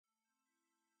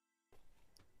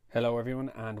Hello, everyone,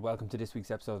 and welcome to this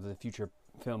week's episode of the Future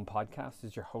Film Podcast.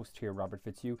 This is your host here, Robert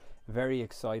Fitzhugh. Very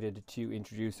excited to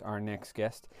introduce our next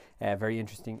guest. A very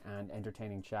interesting and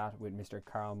entertaining chat with Mr.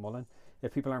 Carl Mullen.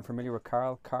 If people aren't familiar with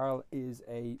Carl is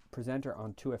a presenter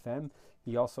on 2FM.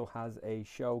 He also has a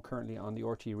show currently on the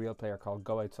RT Real Player called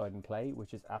Go Outside and Play,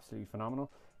 which is absolutely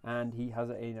phenomenal. And he has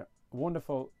a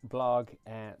wonderful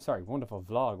wonderful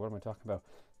vlog. What am I talking about?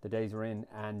 The days we're in.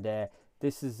 And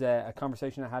this is a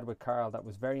conversation I had with Carl that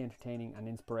was very entertaining and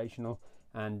inspirational.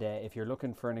 And if you're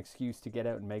looking for an excuse to get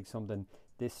out and make something,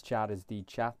 this chat is the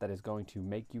chat that is going to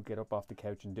make you get up off the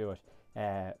couch and do it.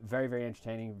 Very, very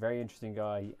entertaining, very interesting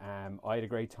guy. I had a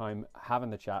great time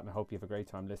having the chat, and I hope you have a great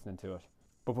time listening to it.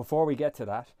 But before we get to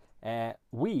that,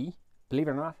 we, believe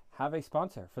it or not, have a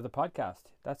sponsor for the podcast.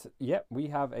 We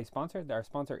have a sponsor. Our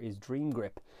sponsor is Dream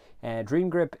Grip. Dream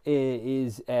Grip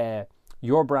is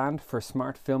your brand for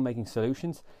smart filmmaking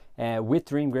solutions. With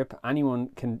Dream Grip, anyone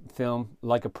can film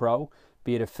like a pro,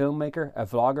 be it a filmmaker, a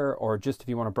vlogger, or just if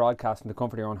you want to broadcast in the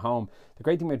comfort of your own home. The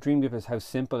great thing about Dream Grip is how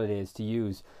simple it is to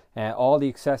use. All the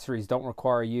accessories don't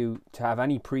require you to have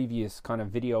any previous kind of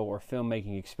video or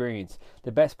filmmaking experience.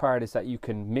 The best part is that you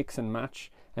can mix and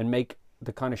match and make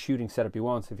the kind of shooting setup you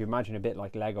want. So if you imagine a bit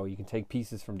like Lego, you can take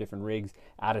pieces from different rigs,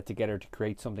 add it together to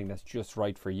create something that's just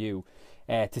right for you.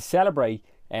 To celebrate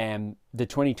the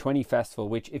 2020 festival,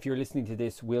 which if you're listening to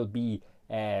this will be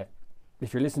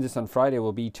if you're listening to this on Friday,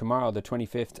 will be tomorrow, the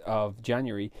 25th of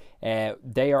January.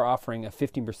 They are offering a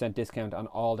 15% discount on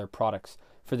all their products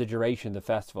for the duration of the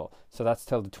festival. So that's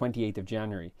till the 28th of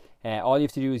January. All you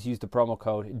have to do is use the promo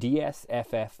code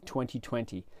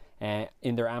DSFF2020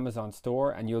 in their Amazon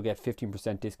store, and you'll get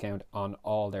 15% discount on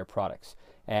all their products.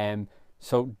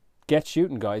 So get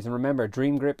shooting, guys. And remember,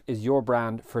 Dream Grip is your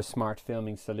brand for smart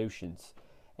filming solutions.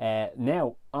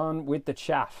 Now, on with the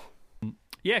chat.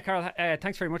 Yeah, Carl,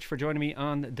 thanks very much for joining me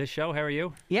on the show. How are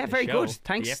you? Yeah, very good.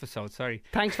 Thanks. The episode, sorry.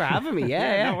 Thanks for having me.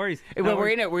 Yeah. No worries. Well, we're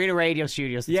in a radio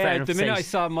studio. So yeah, the minute I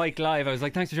saw Mike live, I was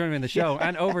like, thanks for joining me on the show.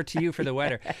 And over to you for the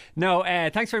weather. No,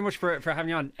 thanks very much for having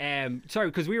me on. Sorry,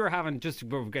 because we were having, just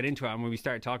before we get into it, and when we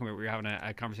started talking about it, we were having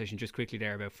a conversation just quickly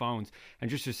there about phones,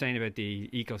 and just saying about the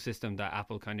ecosystem that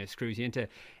Apple kind of screws you into.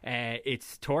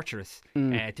 It's torturous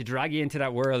to drag you into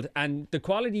that world. And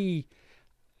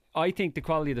I think the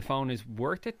quality of the phone is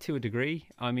worth it to a degree.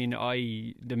 I mean,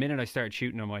 the minute I started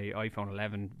shooting on my iPhone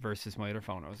 11 versus my other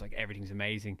phone, I was like, everything's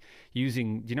amazing.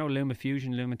 Using, LumaFusion,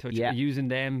 LumaTouch, using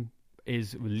them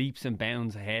is leaps and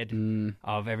bounds ahead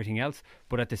of everything else.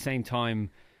 But at the same time,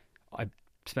 I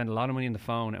spent a lot of money on the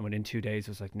phone, and within 2 days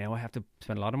I was like, now I have to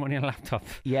spend a lot of money on a laptop.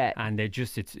 Yeah. And it's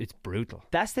brutal.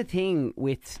 That's the thing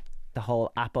with the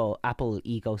whole Apple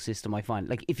ecosystem, I find.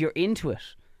 Like, if you're into it,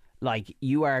 like,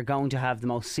 you are going to have the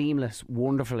most seamless,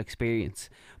 wonderful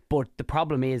experience. But the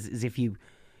problem is if you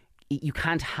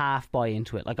can't half buy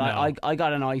into it. Like, no. I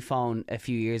got an iPhone a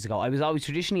few years ago. I was always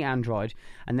traditionally Android,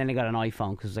 and then I got an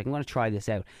iPhone because I was like, I'm going to try this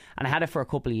out. And I had it for a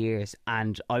couple of years,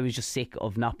 and I was just sick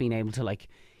of not being able to, like,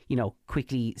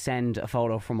 quickly send a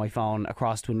photo from my phone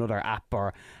across to another app,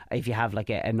 or if you have like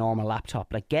a normal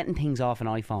laptop, like getting things off an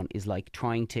iPhone is like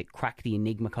trying to crack the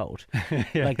Enigma code.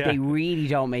 They really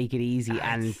don't make it easy.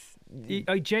 And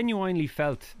I genuinely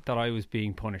felt that I was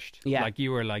being punished. Yeah. Like,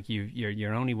 you were like, you've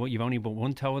only put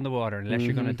one toe in the water unless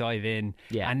you're going to dive in.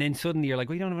 Yeah. And then suddenly you're like,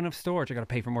 well, you don't have enough storage. I got to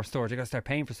pay for more storage. I got to start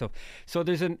paying for stuff. So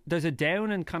there's a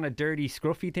down and kind of dirty,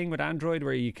 scruffy thing with Android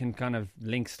where you can kind of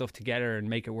link stuff together and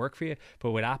make it work for you.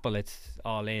 But with Apple, it's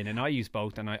all in. And I use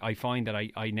both, and I find that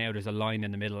I now there's a line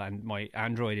in the middle, and my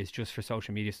Android is just for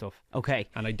social media stuff. Okay.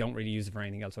 And I don't really use it for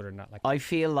anything else other than that. Like, I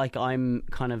feel like I'm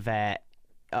kind of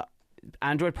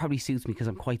Android probably suits me because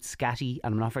I'm quite scatty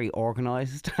and I'm not very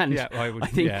organised. And I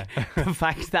think the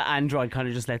fact that Android kind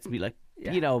of just lets me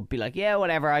be like, yeah,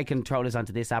 whatever, I can throw this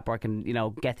onto this app, or I can,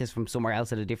 get this from somewhere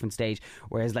else at a different stage.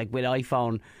 Whereas like with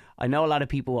iPhone, I know a lot of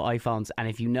people with iPhones, and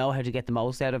if you know how to get the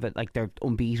most out of it, like, they're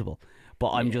unbeatable.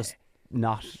 But I'm just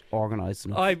not organised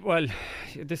enough. Well,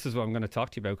 this is what I'm going to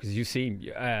talk to you about, because you seem,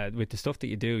 with the stuff that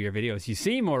you do, your videos, you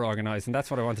seem more organised, and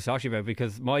that's what I want to talk to you about,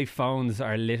 because my phones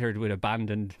are littered with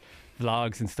abandoned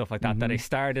vlogs and stuff like that that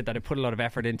I put a lot of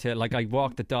effort into. Like, I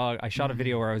walked the dog. I shot a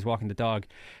video where I was walking the dog,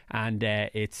 and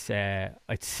it's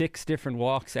 6 different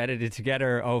walks edited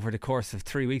together over the course of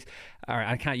 3 weeks.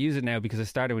 I can't use it now because I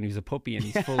started when he was a puppy and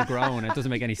he's full grown. It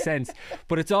doesn't make any sense.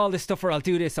 But it's all this stuff where I'll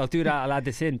do this, I'll do that, I'll add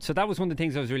this in. So that was one of the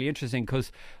things that was really interesting,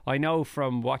 because I know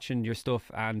from watching your stuff,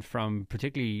 and from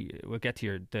particularly, we'll get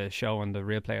to the show on the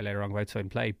Real Player later on, Go Outside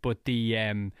and Play, but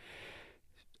the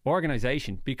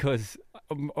organisation, because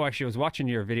oh, actually, I was watching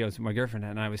your videos with my girlfriend,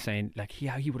 and I was saying like,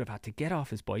 yeah, he would have had to get off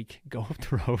his bike, go up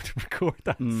the road, record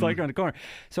that cycle on the corner.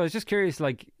 So I was just curious,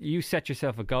 like, you set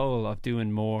yourself a goal of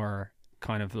doing more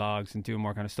kind of vlogs and doing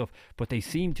more kind of stuff, but they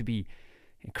seem to be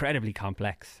incredibly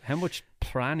complex. How much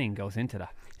planning goes into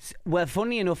that? Well,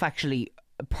 funny enough, actually,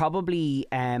 probably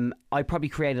I probably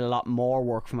created a lot more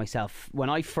work for myself when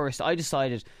I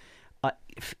decided.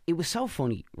 It was so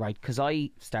funny, right? Because I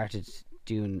started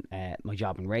doing my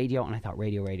job in radio, and I thought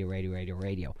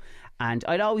radio, and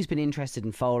I'd always been interested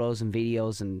in photos and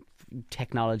videos and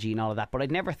technology and all of that, but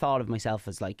I'd never thought of myself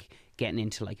as like getting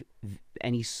into like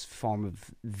any form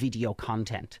of video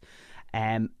content.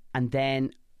 And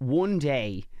then one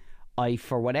day, I,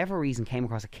 for whatever reason, came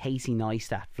across a Casey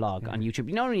Neistat vlog on YouTube.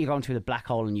 You know when you're going through the black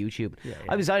hole on YouTube? Yeah.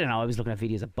 I was looking at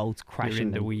videos of boats crashing. You're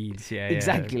in the weeds,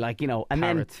 exactly, like, you know. And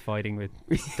parrots fighting with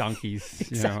donkeys.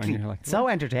 Exactly. You know, and you're like, so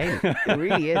entertaining. It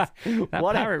really is. that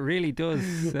parrot really does.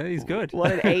 He's good.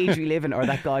 What an age we live in. Or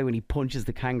that guy when he punches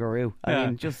the kangaroo. I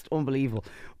mean, just unbelievable.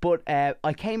 But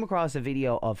I came across a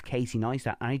video of Casey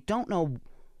Neistat, and I don't know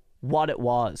what it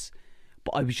was,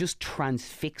 but I was just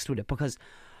transfixed with it, because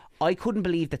I couldn't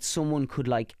believe that someone could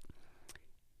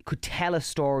tell a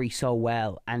story so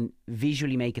well and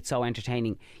visually make it so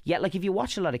entertaining. Yet, like, if you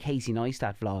watch a lot of Casey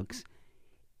Neistat vlogs,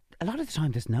 a lot of the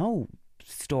time there's no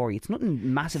story. It's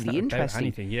nothing massively interesting.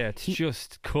 Anything, yeah. It's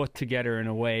just cut together in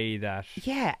a way that...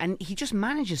 Yeah, and he just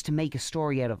manages to make a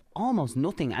story out of almost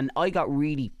nothing. And I got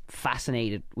really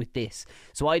fascinated with this.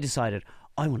 So I decided,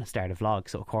 I want to start a vlog.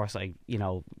 So of course I, you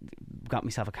know, got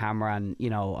myself a camera, and, you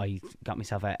know, I got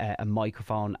myself a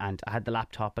microphone, and I had the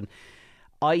laptop, and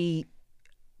I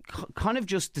kind of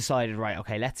just decided, right,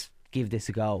 okay, let's give this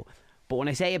a go. But when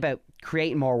I say about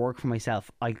creating more work for myself,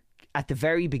 I, at the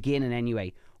very beginning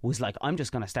anyway, was like, I'm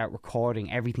just going to start recording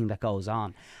everything that goes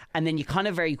on. And then you kind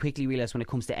of very quickly realise when it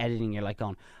comes to editing, you're like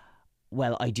going,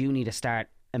 well, I do need to start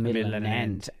a middle and an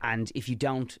end. And if you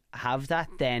don't have that,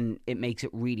 then it makes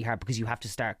it really hard, because you have to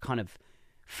start kind of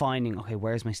finding, okay,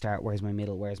 where's my start, where's my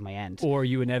middle, where's my end. Or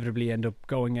you inevitably end up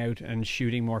going out and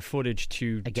shooting more footage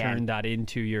to turn that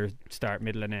into your start,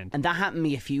 middle and end. And that happened to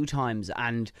me a few times,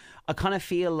 and I kind of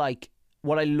feel like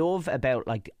what I love about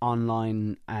like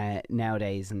online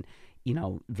nowadays and, you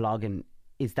know, vlogging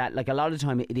is that, like, a lot of the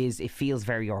time it feels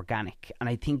very organic, and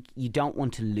I think you don't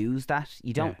want to lose that.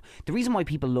 You don't. Yeah. The reason why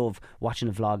people love watching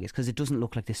a vlog is because it doesn't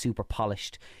look like the super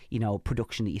polished, you know,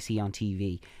 production that you see on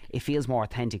TV. It feels more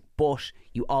authentic, but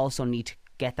you also need to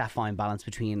get that fine balance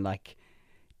between, like,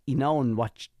 you knowing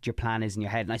what your plan is in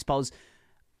your head. And I suppose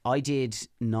I did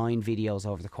 9 videos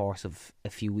over the course of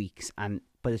a few weeks, and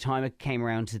by the time it came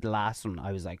around to the last one,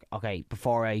 I was like, okay,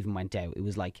 before I even went out, it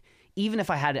was like, even if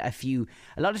I had a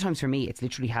lot of times for me, it's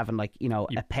literally having, like, you know,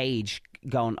 a page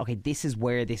going, okay, this is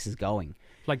where this is going.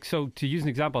 Like, so to use an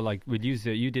example, like,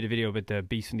 you did a video about the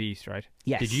Beast from the East, right?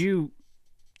 Yes. Did you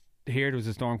hear there was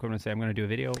a storm coming and say, I'm going to do a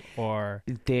video? Or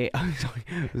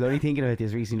I was only thinking about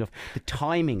this recently enough. The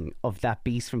timing of that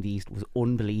Beast from the East was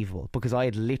unbelievable, because I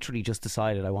had literally just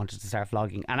decided I wanted to start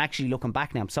vlogging, and actually looking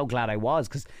back now, I'm so glad I was,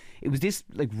 because it was this,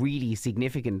 like, really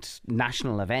significant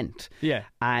national event. Yeah.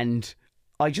 And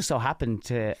I just so happened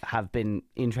to have been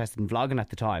interested in vlogging at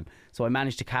the time, so I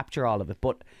managed to capture all of it.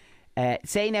 But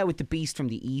say now with the Beast from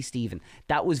the East, even,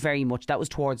 that was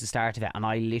towards the start of it, and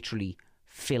I literally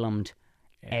filmed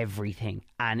everything,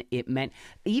 and it meant,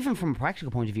 even from a practical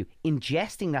point of view,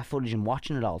 ingesting that footage and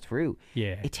watching it all through,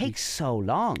 it takes so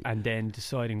long, and then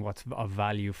deciding what's of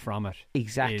value from it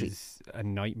is a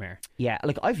nightmare. Yeah,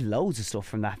 like, I've loads of stuff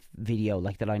from that video,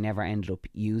 like, that I never ended up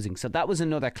using. So that was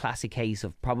another classic case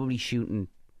of probably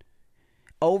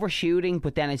overshooting,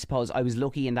 but then I suppose I was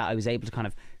lucky in that I was able to kind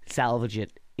of salvage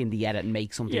it in the edit and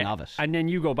make something of it. And then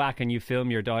you go back and you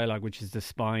film your dialogue, which is the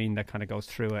spine that kind of goes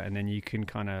through it, and then you can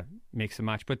kind of mix and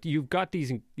match. But you've got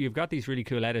these really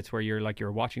cool edits where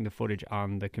you're watching the footage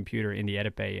on the computer in the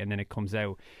edit bay, and then it comes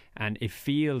out, and it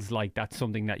feels like that's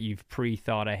something that you've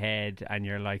pre-thought ahead, and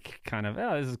you're like, kind of,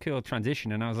 oh, this is a cool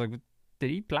transition. And I was like, did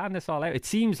he plan this all out? It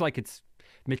seems like it's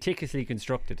meticulously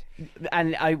constructed,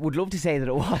 and I would love to say that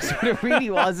it was, but it really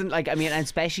wasn't. Like, I mean, and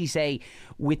especially say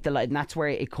with the, and that's where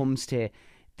it comes to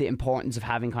the importance of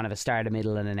having kind of a start, a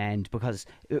middle and an end, because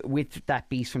with that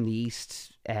Beast from the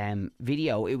East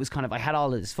video, it was kind of, I had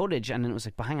all of this footage, and then it was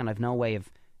like, but hang on, I've no way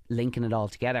of linking it all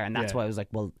together. And that's why I was like,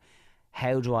 well,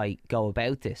 how do I go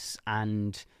about this?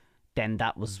 And then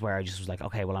that was where I just was like,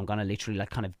 okay, well, I'm going to literally,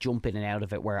 like, kind of jump in and out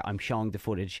of it, where I'm showing the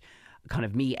footage, kind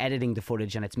of me editing the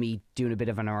footage, and it's me doing a bit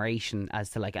of a narration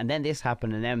as to, like, and then this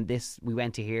happened, and then this, we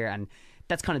went to here. And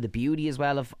that's kind of the beauty as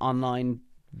well of online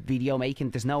video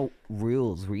making. There's no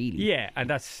rules really. Yeah, and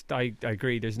that's I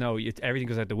agree. There's no everything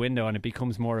goes out the window, and it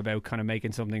becomes more about kind of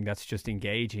making something that's just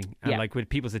engaging. And like with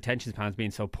people's attention spans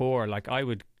being so poor, like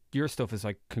your stuff is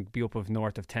like could be up of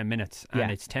north of 10 minutes, and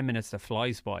it's 10 minutes that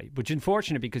flies by, which is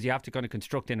unfortunate because you have to kind of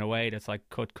construct in a way that's like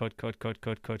cut.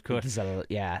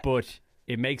 Yeah, but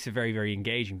it makes it very, very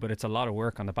engaging, but it's a lot of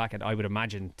work on the back end, I would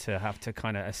imagine, to have to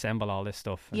kind of assemble all this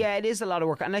stuff. Yeah, it is a lot of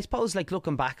work. And I suppose, like,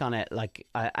 looking back on it, like,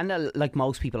 like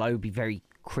most people, I would be very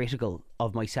critical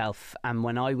of myself. And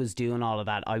when I was doing all of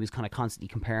that, I was kind of constantly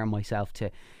comparing myself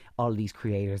to all of these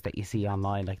creators that you see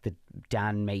online, like the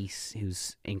Dan Mace,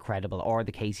 who's incredible, or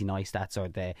the Casey Neistats, or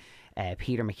the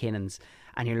Peter McKinnons.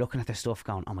 And you're looking at their stuff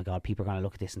going, oh my God, people are going to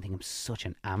look at this and think I'm such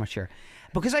an amateur.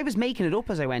 Because I was making it up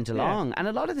as I went along. Yeah. And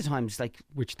a lot of the times, like...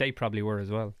 Which they probably were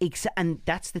as well. And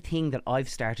that's the thing that I've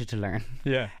started to learn.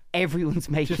 Yeah. Everyone's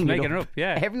making it up.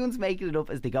 Yeah. Everyone's making it up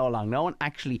as they go along. No one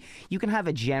actually... You can have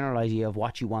a general idea of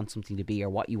what you want something to be or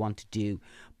what you want to do.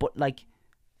 But, like...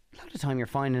 A lot of the time you're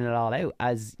finding it all out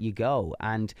as you go,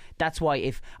 and that's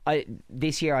why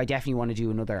this year I definitely want to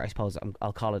do another, I suppose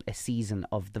I'll call it a season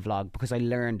of the vlog, because I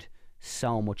learned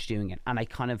so much doing it. And I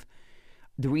kind of,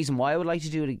 the reason why I would like to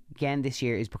do it again this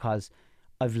year is because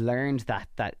I've learned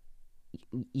that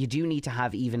you do need to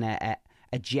have even a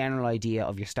general idea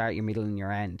of your start, your middle and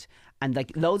your end, and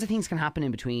like loads of things can happen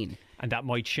in between, and that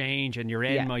might change, and your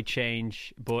end might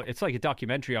change. But it's like a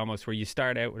documentary almost, where you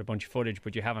start out with a bunch of footage,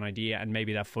 but you have an idea, and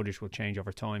maybe that footage will change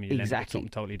over time, and you'll end up with something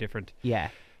totally different. Yeah.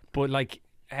 But like,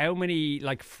 how many,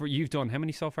 like, how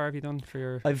many so far have you done for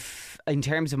your... In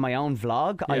terms of my own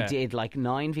vlog, I did like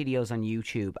 9 videos on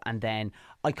YouTube, and then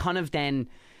I kind of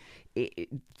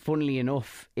funnily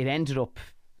enough, it ended up,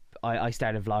 I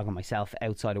started vlogging myself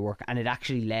outside of work, and it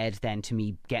actually led then to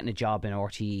me getting a job in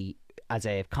RTE as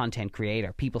a content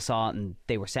creator. People saw it, and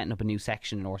they were setting up a new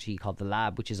section in RTE called The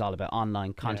Lab, which is all about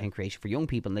online content creation for young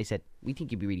people, and they said, we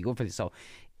think you'd be really good for this. So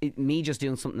me just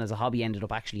doing something as a hobby ended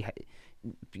up actually,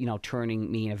 you know, turning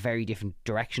me in a very different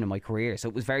direction in my career. So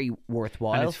it was very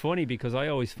worthwhile. And it's funny because I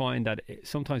always find that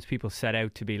sometimes people set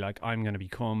out to be like, I'm going to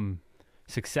become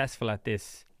successful at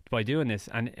this by doing this,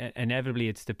 and inevitably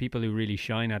it's the people who really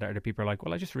shine at it, or the people are like,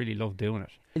 well, I just really love doing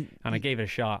it, and I gave it a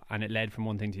shot, and it led from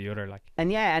one thing to the other. Like,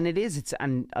 and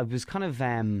and I was kind of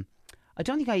I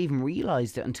don't think I even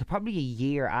realised it until probably a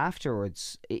year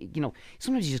afterwards. You know,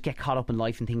 sometimes you just get caught up in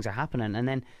life and things are happening, and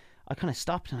then I kind of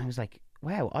stopped and I was like,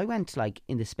 wow, I went like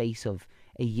in the space of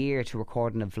a year to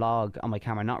recording a vlog on my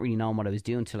camera, not really knowing what I was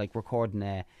doing, to like recording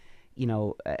a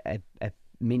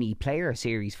mini player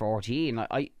series for RTE, and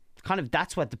I kind of,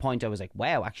 that's what the point I was like,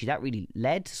 wow, actually that really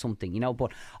led to something, you know.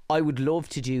 But I would love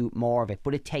to do more of it,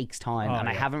 but it takes time, and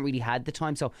I haven't really had the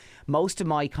time. So most of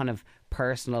my kind of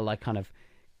personal, like, kind of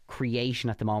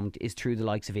creation at the moment is through the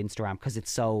likes of Instagram, because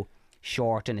it's so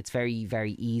short and it's very,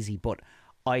 very easy. But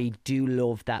I do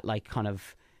love that, like, kind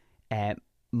of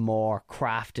more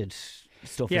crafted stuff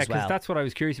as well. Yeah, because that's what I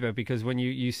was curious about, because when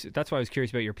you that's why I was curious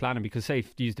about your planning, because say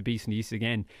if you use the Beast and the Yeast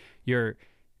again,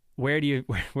 where do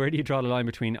you draw the line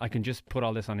between, I can just put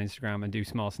all this on Instagram and do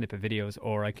small snippet videos,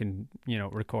 or I can, you know,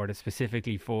 record it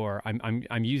specifically for,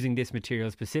 I'm using this material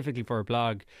specifically for a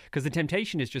blog? Because the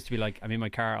temptation is just to be like, I'm in my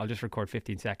car, I'll just record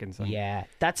 15 seconds. Yeah,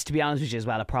 that's, to be honest with you as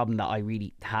well, a problem that I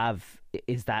really have,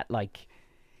 is that, like,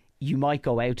 you might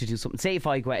go out to do something. Say if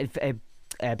I go out,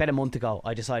 about a month ago,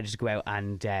 I decided to go out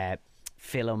and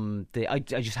film I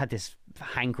just had this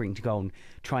hankering to go and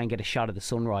try and get a shot of the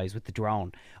sunrise with the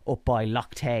drone up by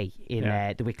Loch Tay in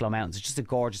the Wicklow Mountains. It's just a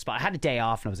gorgeous spot. I had a day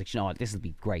off and I was like, you know what, this will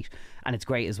be great. And it's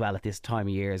great as well at this time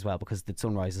of year as well, because the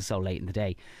sunrise is so late in the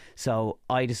day. So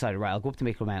I decided, right, I'll go up to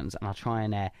Wicklow Mountains and I'll try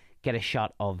and get a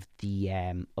shot of the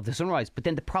sunrise. But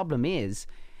then the problem is,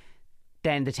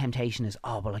 then the temptation is,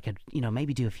 oh, well, I could, you know,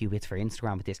 maybe do a few bits for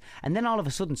Instagram with this. And then all of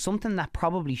a sudden, something that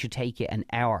probably should take you an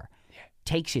hour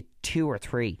takes you 2 or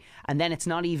 3. And then it's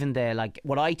not even the, like,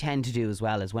 what I tend to do as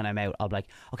well is when I'm out, I'll be like,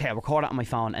 okay, I'll record it on my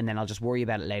phone and then I'll just worry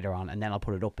about it later on, and then I'll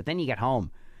put it up. But then you get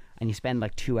home and you spend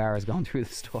like 2 hours going through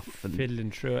the stuff and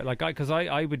fiddling through it. Like,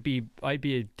 I'd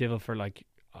be a devil for, like,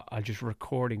 I'm just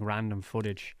recording random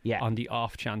footage on the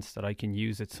off chance that I can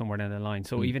use it somewhere down the line.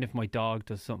 So even if my dog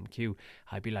does something cute,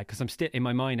 I'd be like, because I'm still in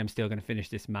my mind, I'm still going to finish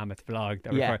this mammoth vlog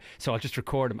that so I'll just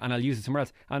record them and I'll use it somewhere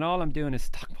else, and all I'm doing is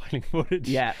stockpiling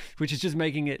footage, which is just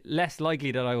making it less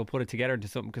likely that I will put it together into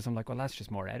something, because I'm like, well, that's just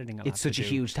more editing. It's such a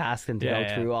huge task and to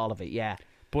go through all of it.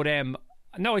 But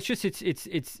no, it's just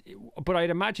it's but I'd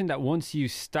imagine that once you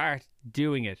start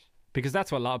doing it, Because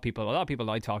that's what a lot of people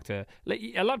I talk to, like,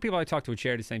 a lot of people I talk to would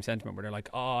share the same sentiment where they're like,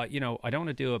 oh, you know, I don't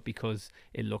want to do it because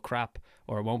it'll look crap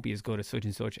or it won't be as good as such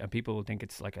and such, and people will think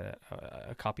it's like a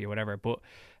copy or whatever. But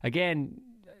again,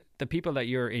 the people that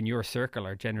you're in your circle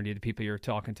are generally the people you're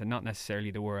talking to, not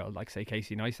necessarily the world, like say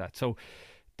Casey Neistat. So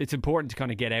it's important to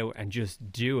kind of get out and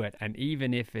just do it. And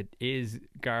even if it is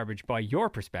garbage by your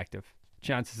perspective,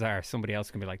 chances are somebody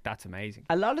else can be like, that's amazing.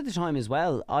 A lot of the time as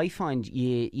well, I find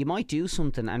you might do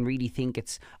something and really think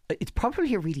it's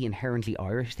probably a really inherently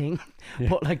Irish thing,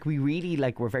 but like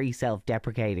we're very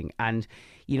self-deprecating, and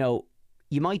you know,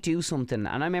 you might do something,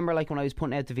 and I remember like when I was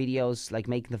putting out the videos, like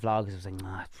making the vlogs, I was like,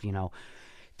 you know,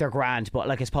 they're grand, but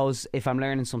like I suppose if I'm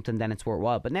learning something, then it's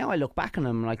worthwhile. But now I look back on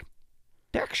them, like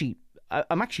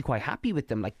I'm actually quite happy with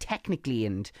them, like technically,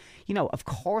 and you know, of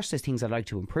course there's things I'd like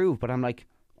to improve, but I'm like,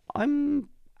 I'm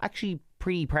actually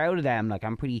pretty proud of them. Like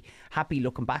I'm pretty happy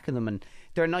looking back at them, and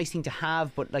they're a nice thing to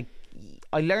have. But like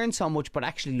I learned so much, but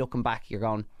actually looking back, you're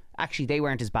going, actually they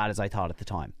weren't as bad as I thought at the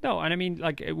time. No, and I mean,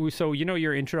 like, so you know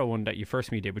your intro one that you first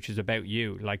did, which is about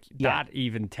you, like that,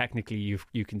 even technically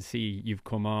you can see you've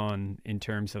come on in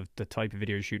terms of the type of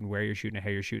video you're shooting, where you're shooting it,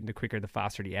 how you're shooting, the quicker, the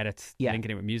faster the edits,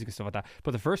 linking it with music and stuff like that.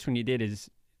 But the first one you did is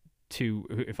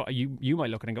you might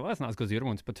look at it and go, well, that's not as good as the other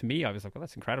ones, but to me I was like, well,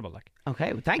 that's incredible. Like,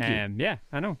 okay, well, thank you. Yeah,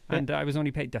 I know. And I was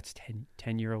only paid, that's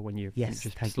 €10 when you just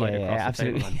slide you. across the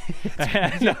Absolutely.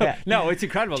 table. No, it's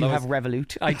incredible. Do you have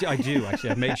Revolut? I do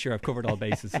actually. I've made sure I've covered all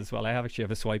bases as well. I actually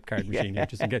have a swipe card machine here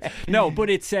just in case. No, but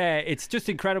it's just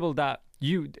incredible that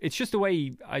it's just the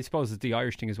way, I suppose it's the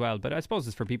Irish thing as well, but I suppose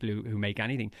it's for people who make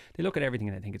anything. They look at everything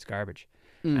and they think it's garbage.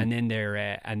 And then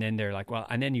they're like, well,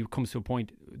 and then you come to a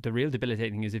point, the real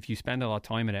debilitating thing is if you spend a lot of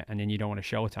time in it and then you don't want to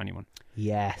show it to anyone.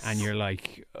 Yes. And you're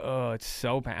like, oh, it's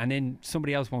so bad. And then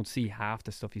somebody else won't see half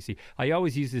the stuff you see. I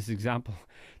always use this example.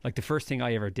 Like the first thing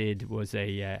I ever did was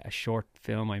a short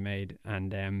film I made,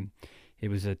 and it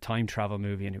was a time travel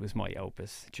movie, and it was my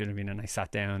opus. Do you know what I mean? And I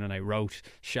sat down and I wrote,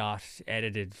 shot,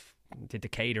 edited, did the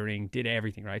catering, did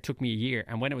everything, right? It took me a year,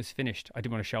 and when it was finished, I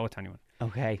didn't want to show it to anyone.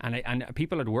 Okay. And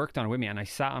people had worked on it with me, and I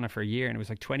sat on it for a year, and it was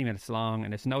like 20 minutes long,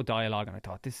 and it's no dialogue, and I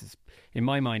thought, this is, in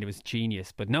my mind, it was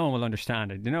genius, but no one will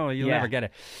understand it. You know, you'll never get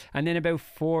it. And then about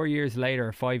 4 years later,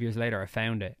 or 5 years later, I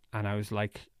found it, and I was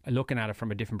like looking at it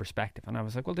from a different perspective, and I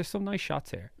was like, well, there's some nice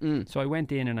shots here. So I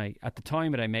went in, and at the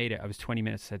time that I made it, I was 20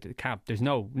 minutes, said to the camp, there's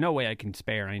no way I can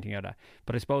spare anything out of that.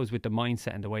 But I suppose with the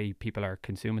mindset and the way people are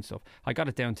consuming stuff, I got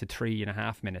it down to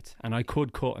 3.5 minutes, and I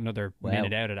could cut another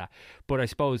minute out of that. But I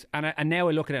suppose, and now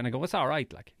I look at it and I go, it's all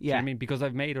right, like, do you know what I mean? Because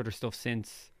I've made other stuff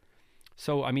since.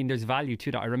 So, I mean, there's value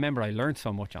to that. I remember I learned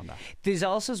so much on that. There's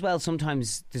also as well,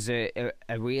 sometimes there's a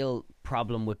real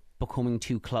problem with becoming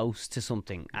too close to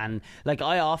something, and like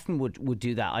I often would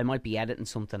do that. I might be editing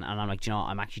something and I'm like, you know,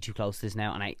 I'm actually too close to this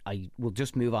now, and I will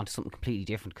just move on to something completely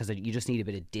different, because you just need a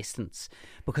bit of distance,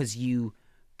 because you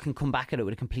can come back at it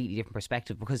with a completely different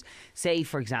perspective. Because say,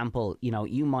 for example, you know,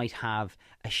 you might have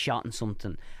a shot in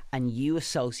something and you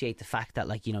associate the fact that,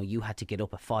 like, you know, you had to get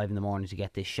up at 5 a.m. to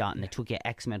get this shot, and it took you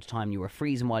X amount of time, you were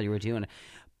freezing while you were doing it.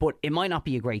 But it might not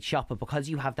be a great shot, but because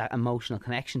you have that emotional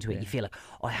connection to it, you feel like,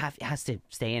 oh, it has to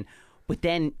stay in. But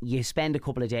then you spend a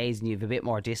couple of days and you have a bit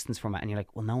more distance from it, and you're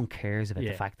like, well, no one cares about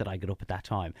the fact that I got up at that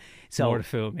time. So more to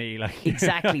fool me, like.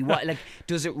 Exactly. What, like,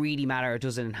 does it really matter, or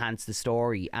does it enhance the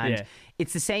story? And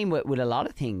it's the same with a lot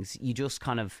of things. You just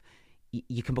kind of,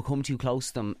 you can become too close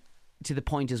to them, to the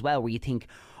point as well where you think,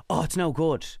 oh, it's no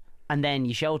good, and then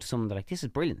you show it to someone, they're like, this is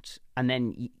brilliant, and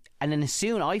then as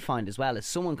soon, I find as well, as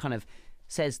someone kind of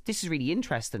says this is really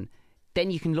interesting,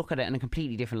 then you can look at it in a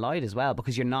completely different light as well,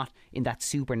 because you're not in that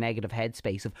super negative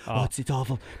headspace of, oh, it's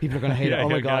awful, people are going to hate it, oh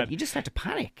my God. You just start to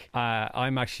panic.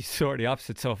 I'm actually sort of the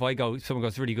opposite. So if someone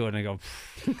goes really good, and I go,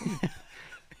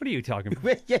 what are you talking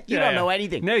about? You don't know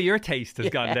anything. No, your taste has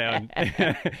gone down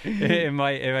in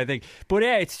my thing. But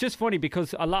yeah, it's just funny,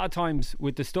 because a lot of times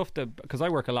with the stuff because I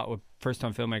work a lot with first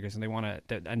time filmmakers, and they want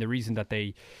to, and the reason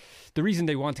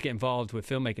they want to get involved with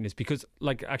filmmaking is because,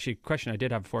 like, actually, a question I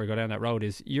did have before I go down that road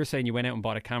is, you're saying you went out and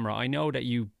bought a camera. I know that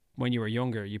you, when you were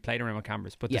younger, you played around with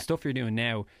cameras, but the stuff you're doing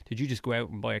now, did you just go out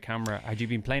and buy a camera? Had you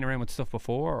been playing around with stuff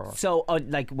before? Or? So,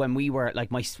 like, when we were, like,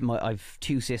 I've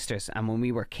 2 sisters, and when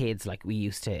we were kids, like, we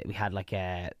had like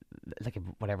a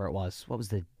whatever it was, what was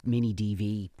the mini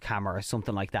DV camera or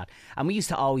something like that, and we used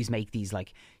to always make these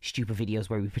like stupid videos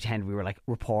where we pretend we were like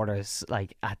reporters,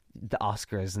 like at the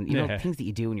Oscars, and you know, things that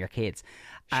you do when you're kids.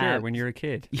 Sure, when you're a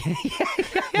kid.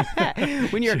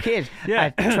 When you're a kid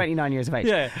at 29 years of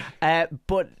age.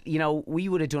 But you know, we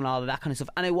would have done all of that kind of stuff,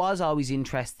 and I was always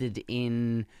interested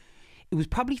in, it was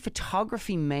probably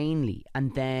photography mainly,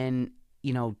 and then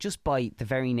you know, just by the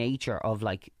very nature of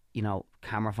like, you know,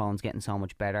 camera phones getting so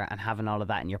much better and having all of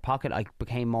that in your pocket, I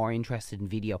became more interested in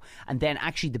video. And then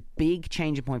actually the big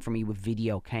changing point for me with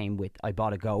video came with, I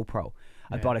bought a GoPro.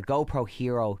 I bought a GoPro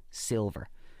Hero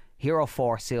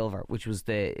 4 Silver, which was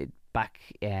back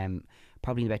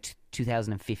probably about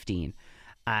 2015.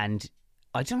 And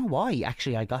I don't know why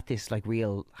actually I got this like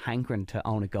real hankering to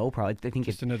own a GoPro. I think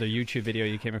just another YouTube video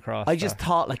you came across. I just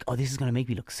thought like, oh, this is going to make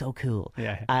me look so cool.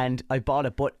 Yeah. And I bought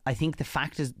it, but I think the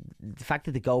fact that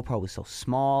the GoPro was so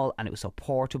small and it was so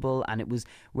portable and it was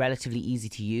relatively easy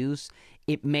to use,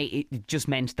 it just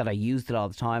meant that I used it all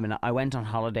the time. And I went on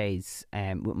holidays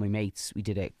with my mates. We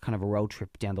did a kind of a road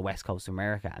trip down the west coast of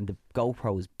America, and the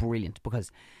GoPro was brilliant because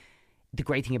the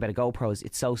great thing about a GoPro is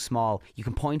it's so small, you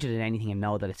can point it at anything and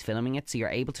know that it's filming it, so you're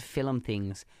able to film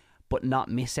things but not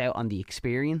miss out on the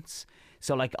experience.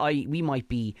 So like we might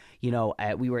be, you know,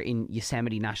 we were in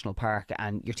Yosemite National Park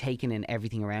and you're taking in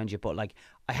everything around you, but like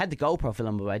I had the GoPro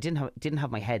film, but I didn't have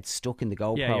my head stuck in the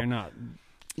GoPro. Yeah, you're not.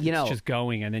 You know, it's just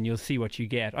going, and then you'll see what you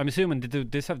get. I'm assuming,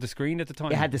 did this have the screen at the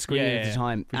time? It had the screen at the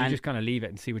time. But you just kind of leave it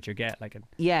and see what you get.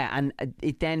 Yeah, and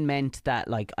it then meant that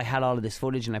like I had all of this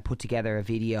footage and I put together a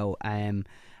video, and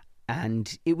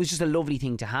it was just a lovely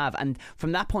thing to have. And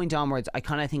from that point onwards, I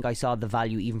kind of think I saw the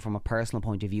value, even from a personal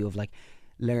point of view, of like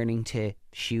learning to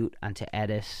shoot and to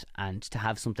edit and to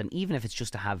have something, even if it's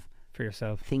just to have for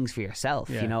yourself, things for yourself,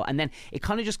 you know. And then it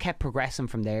kind of just kept progressing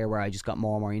from there, where I just got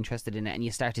more and more interested in it, and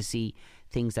you start to see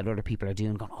things that other people are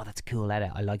doing, going, oh, that's a cool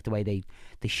edit, I like the way they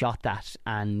shot that,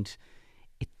 and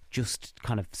it just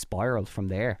kind of spiraled from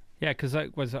there. Yeah, because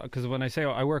when I say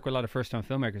I work with a lot of first time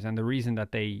filmmakers, and the reason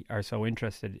that they are so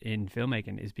interested in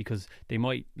filmmaking is because they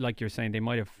might, like you're saying, they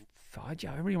might have thought,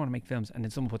 yeah, I really want to make films, and then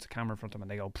someone puts a camera in front of them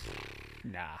and they go,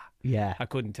 nah, I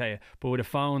couldn't tell you. But with a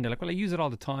phone, they're like, well, I use it all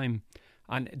the time.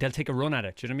 And they'll take a run at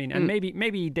it. Do you know what I mean? And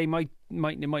maybe they might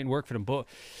it mightn't work for them. But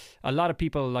a lot of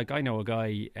people, like I know a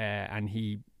guy, and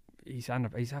he's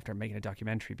after making a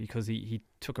documentary because he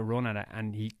took a run at it,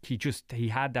 and he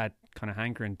had that kind of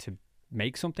hankering to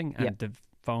make something, and the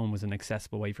phone was an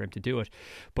accessible way for him to do it.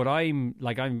 But I'm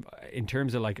in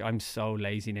terms of like, I'm so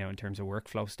lazy now in terms of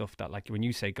workflow stuff that like when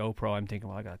you say GoPro, I'm thinking,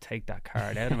 well, I gotta take that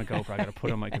card out of my GoPro, I gotta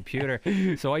put it on my computer.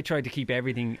 So I tried to keep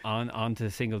everything onto a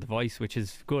single device, which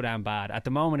is good and bad. At the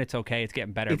moment it's okay, it's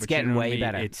getting better. It's getting way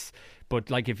better. But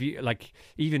like if you like,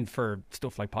 even for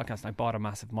stuff like podcasts, I bought a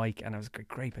massive mic and I was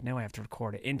great, but now I have to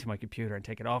record it into my computer and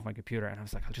take it off my computer, and I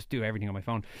was like, I'll just do everything on my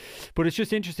phone. But it's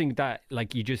just interesting that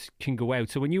like you just can go out.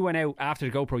 So when you went out after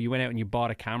the GoPro, you went out and you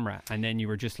bought a camera, and then you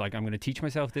were just like, I'm going to teach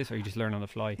myself this, or you just learn on the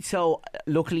fly? So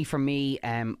luckily for me,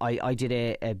 I did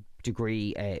a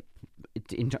degree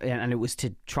and it was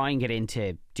to try and get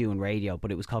into doing radio,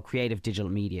 but it was called Creative Digital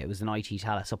Media. It was an IT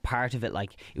Tala, so part of it,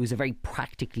 like, it was a very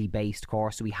practically based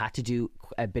course, so we had to do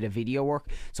a bit of video work,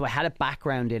 so I had a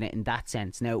background in it in that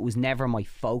sense. Now, it was never my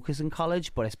focus in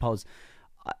college, but I suppose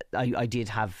I did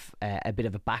have a bit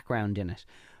of a background in it,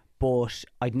 but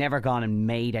I'd never gone and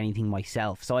made anything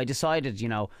myself. So I decided, you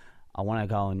know, I want to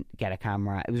go and get a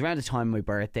camera. It was around the time of my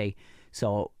birthday.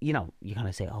 So, you know, you kind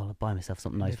of say, oh, I'll buy myself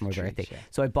something nice for my birthday. Yeah.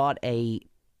 So I bought a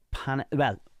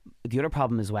well, the other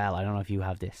problem as well, I don't know if you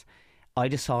have this, I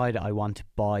decided I want to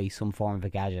buy some form of a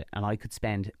gadget, and I could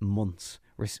spend months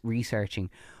researching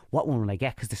what one will I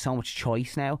get, because there's so much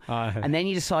choice now. And then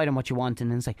you decide on what you want,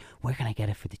 and then it's like, where can I get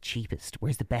it for the cheapest?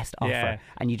 Where's the best offer? Yeah.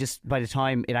 And you just, by the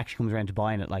time it actually comes around to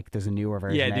buying it, like, there's a newer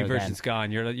version. Yeah, the version's gone.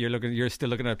 You're still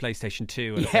looking at a PlayStation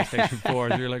 2 and a PlayStation 4.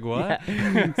 And you're like, what?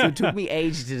 Yeah. So it took me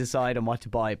ages to decide on what to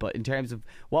buy. But in terms of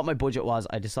what my budget was,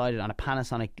 I decided on a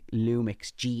Panasonic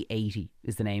Lumix G80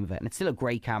 is the name of it, and it's still a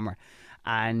great camera.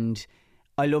 And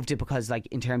I loved it because, like,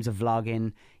 in terms of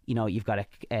vlogging, you know, you've got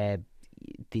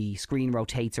the screen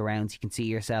rotates around so you can see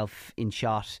yourself in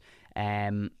shot.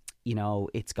 You know,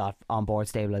 it's got onboard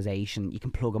stabilization. You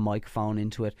can plug a microphone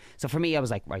into it. So for me, I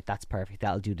was like, right, that's perfect.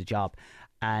 That'll do the job.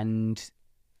 And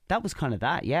that was kind of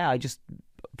that. Yeah, I just,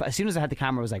 as soon as I had the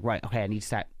camera, I was like, right, okay, I need to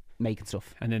start making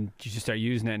stuff. And then you just start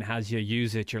using it, and as you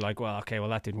use it, you're like, well, okay, well,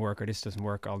 that didn't work, or this doesn't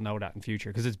work, I'll know that in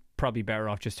future, because it's probably better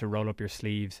off just to roll up your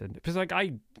sleeves. And because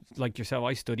like yourself,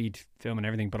 I studied film and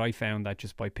everything, but I found that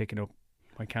just by picking up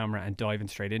my camera and diving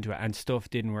straight into it, and stuff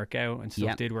didn't work out, and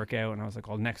stuff did work out, and I was like,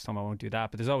 well, next time I won't do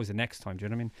that. But there's always a next time, do you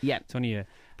know what I mean? Yeah. It's only a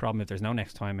problem if there's no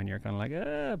next time, and you're kind of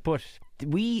like, but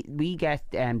we get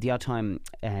the odd time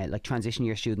like transition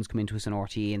year students come into us in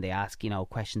RTE, and they ask, you know,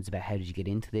 questions about how did you get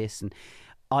into this. And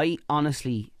I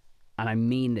honestly, and I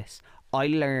mean this, I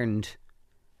learned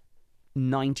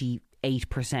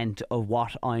 98% of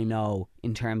what I know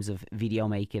in terms of video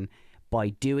making by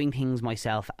doing things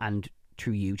myself and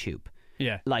through YouTube.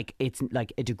 Yeah. Like, it's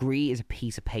like a degree is a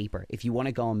piece of paper. If you want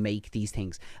to go and make these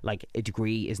things, like, a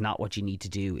degree is not what you need to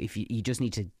do. If you just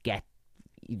need to get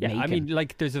Yeah, I mean,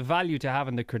 like, there's a value to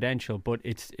having the credential, but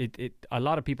it a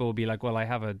lot of people will be like, well, I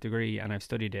have a degree and I've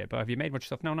studied it, but have you made much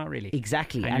stuff? No, not really.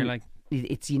 Exactly. And you're like,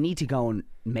 it's, you need to go and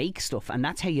make stuff, and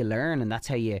that's how you learn, and that's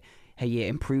how you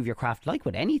improve your craft, like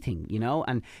with anything, you know.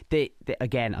 And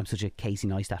again, I'm such a Casey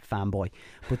Neistat fanboy,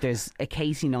 but there's a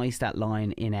Casey Neistat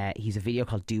line in he's a video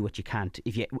called "Do What You Can't."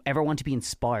 If you ever want to be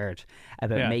inspired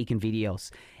about making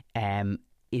videos,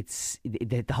 it's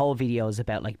the whole video is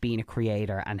about like being a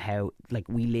creator and how like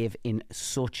we live in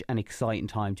such an exciting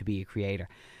time to be a creator.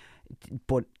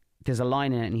 But there's a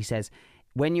line in it, and he says,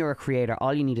 when you're a creator,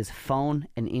 all you need is a phone,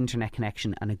 an internet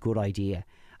connection, and a good idea.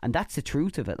 And that's the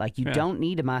truth of it. Like, you don't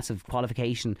need a massive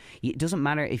qualification. It doesn't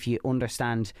matter if you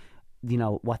understand, you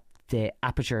know, what the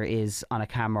aperture is on a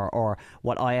camera or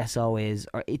what ISO is,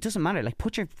 or it doesn't matter. Like,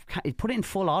 put it in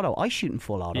full auto. I shoot in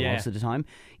full auto most of the time,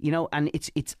 you know. And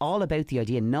it's all about the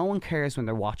idea. No one cares when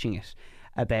they're watching it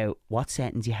about what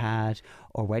settings you had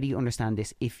or whether you understand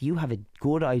this. If you have a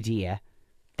good idea,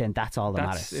 then that's all that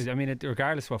matters. I mean,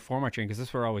 regardless of what format you're in, because this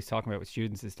is what we're always talking about with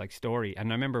students, is like story.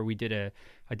 And I remember I did a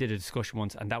discussion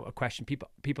once, and that was a question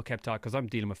people kept talking, because I'm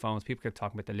dealing with phones, people kept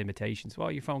talking about the limitations.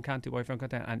 Well, your phone can't do what your phone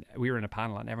can't do. And we were in a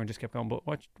panel and everyone just kept going, but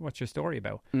what's your story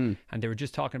about? And they were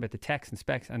just talking about the text and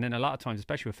specs. And then a lot of times,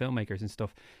 especially with filmmakers and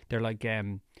stuff, they're like,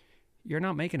 you're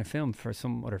not making a film for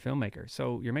some other filmmaker,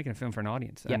 so you're making a film for an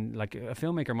audience. And like, a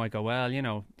filmmaker might go, well, you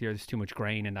know, there's too much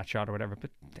grain in that shot or whatever, but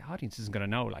the audience isn't going to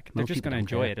know. Like, they're just going to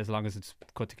enjoy it as long as it's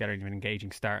put together in an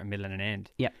engaging start and middle and an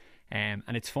end.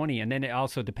 And it's funny, and then it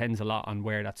also depends a lot on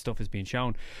where that stuff is being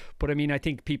shown. But I mean, I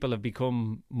think people have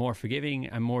become more forgiving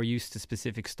and more used to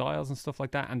specific styles and stuff like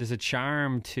that, and there's a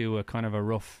charm to a kind of a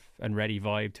rough and ready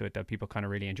vibe to it that people kind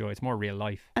of really enjoy. It's more real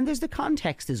life. And there's the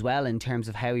context as well in terms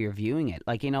of how you're viewing it.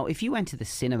 Like, you know, if you went to the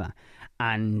cinema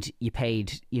and you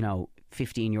paid, you know,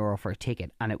 €15 for a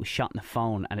ticket and it was shot on a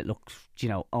phone and it looked, you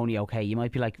know, only okay, you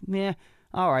might be like, yeah,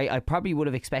 all right, I probably would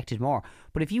have expected more.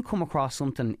 But if you come across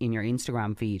something in your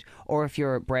Instagram feed, or if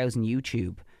you're browsing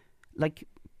YouTube, like,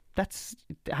 it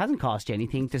hasn't cost you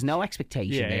anything. There's no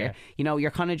expectation there. Yeah. You know,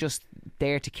 you're kind of just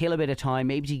there to kill a bit of time,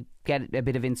 maybe to get a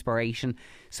bit of inspiration.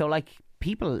 So, like,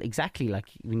 people, exactly like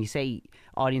when you say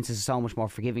audiences are so much more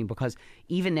forgiving, because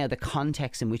even now the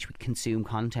context in which we consume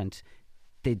content,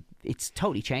 it's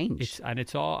totally changed. And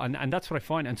that's what I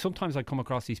find. And sometimes I come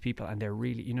across these people and they're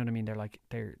really, you know what I mean, they're like,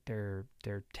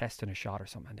 they're testing a shot or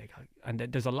something, and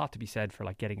there's a lot to be said for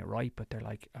like getting it right, but they're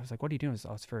like, I was like, what are you doing?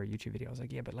 It's for a YouTube video. I was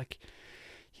like, yeah, but like,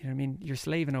 you know what I mean, you're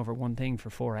slaving over one thing for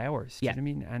 4 hours. Do you know what I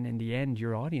mean? And in the end,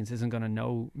 your audience isn't going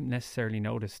to necessarily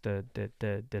notice the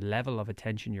level of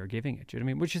attention you're giving it. Do you know what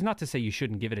I mean? Which is not to say you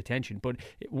shouldn't give it attention, but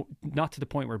not to the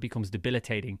point where it becomes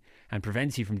debilitating and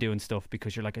prevents you from doing stuff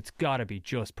because you're like, it's got to be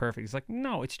just perfect. It's like,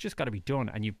 no, it's just got to be done,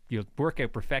 and you'll work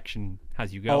out perfection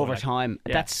as you go over time.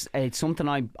 That's it's something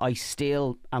I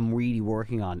still am really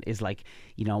working on. Is like,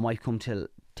 you know, I might come to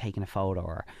taking a photo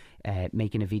or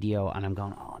making a video and I'm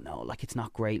going, oh no, like, it's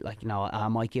not great, like, you know, I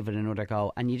might give it another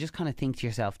go. And you just kind of think to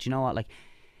yourself, do you know what,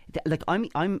 like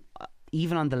I'm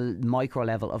even on the micro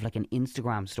level of like an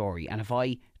Instagram story, and if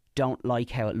I don't like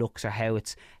how it looks or how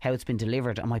it's been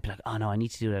delivered, I might be like, oh no, I need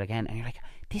to do that again. And you're like,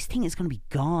 this thing is going to be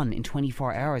gone in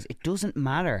 24 hours. It doesn't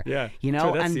matter. Yeah, you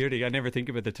know. So that's the thing. I never think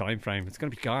about the time frame. It's going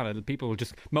to be gone.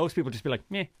 Most people just be like,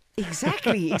 meh.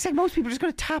 Exactly. Most people are just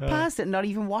going to tap past it and not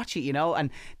even watch it, you know.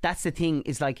 And that's the thing,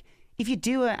 is like, if you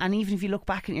do it, and even if you look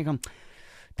back and you're going,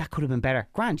 that could have been better,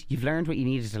 Grant, you've learned what you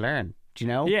needed to learn. Do you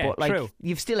know? Yeah, but like, true.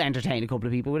 You've still entertained a couple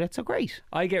of people with it, so great.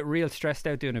 I get real stressed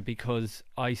out doing it because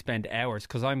I spend hours,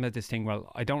 because I'm at this thing,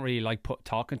 well, I don't really like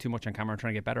talking too much on camera. I'm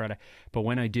trying to get better at it, but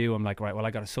when I do, I'm like, right, well,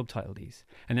 I got to subtitle these,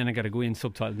 and then I got to go in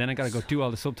subtitle, then I got to go do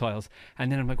all the subtitles,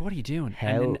 and then I'm like, what are you doing?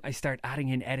 And then I start adding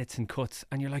in edits and cuts,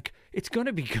 and you're like, it's going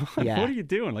to be gone. Yeah. What are you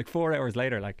doing? Like 4 hours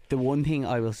later, like. The one thing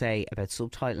I will say about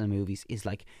subtitling movies is,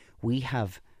 like, we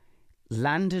have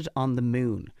landed on the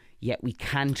moon, yet we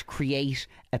can't create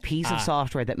a piece of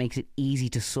software that makes it easy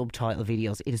to subtitle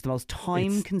videos. It is the most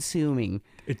time consuming.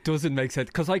 It doesn't make sense,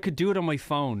 because I could do it on my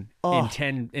phone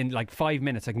in like 5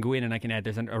 minutes. I can go in and I can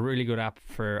edit. There's a really good app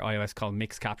for iOS called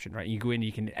Mixed Caption, right? You go in,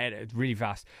 you can edit really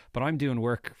fast. But I'm doing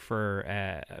work for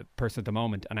a person at the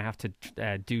moment, and I have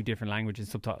to do different languages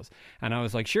subtitles. And I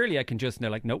was like, surely I can just, and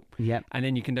they're like, nope. Yep. And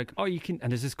then you can like, you can,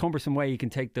 and there's this cumbersome way you can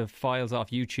take the files off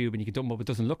YouTube and you can dump them up. It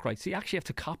doesn't look right. So you actually have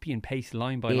to copy and paste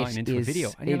line by line into a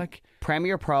video. And you're like,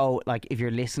 Premiere Pro, like, if you're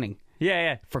listening,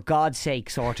 Yeah. For God's sake,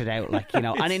 sort it out, like, you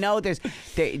know. And I know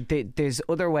there's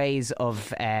other ways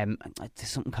of there's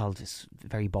something called, this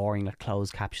very boring, like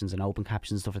closed captions and open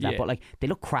captions and stuff like that. But like they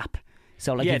look crap.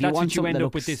 So like, yeah, if you that's want what you something end that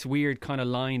up with, this weird kind of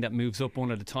line that moves up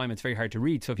one at a time. It's very hard to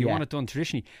read. So if you want it done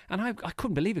traditionally, and I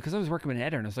couldn't believe it because I was working with an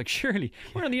editor and I was like, surely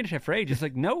we're on the internet for ages.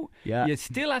 Like, no, you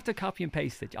still have to copy and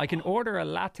paste it. I can order a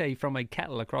latte from my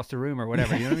kettle across the room or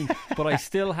whatever, you know what I mean? But I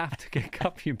still have to get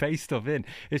copy and paste stuff in.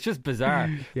 It's just bizarre.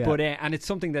 But and it's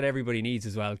something that everybody needs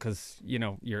as well, because, you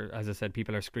know, as I said,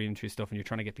 people are screaming through stuff and you're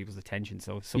trying to get people's attention.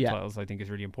 So subtitles, I think,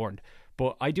 is really important.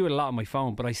 But I do it a lot on my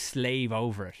phone, but I slave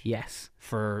over it. Yes.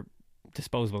 For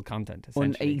disposable content,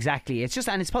 essentially. Exactly. It's just,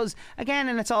 and I suppose again,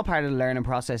 and it's all part of the learning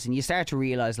process, and you start to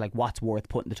realise like what's worth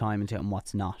putting the time into and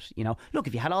what's not. You know, look,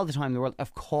 if you had all the time in the world,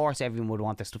 of course everyone would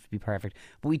want their stuff to be perfect,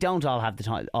 but we don't all have the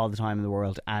time, all the time in the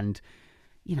world, and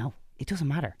you know, it doesn't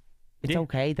matter. It's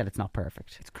okay that it's not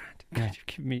perfect. It's grand.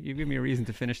 You give me a reason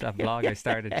to finish that vlog I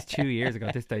started 2 years ago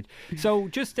at this stage. So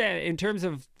just in terms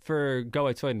of, for Go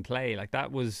Outside and Play, like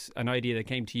that was an idea that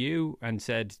came to you and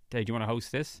said, hey, do you want to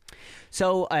host this?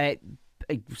 So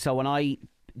when I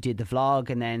did the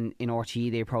vlog, and then in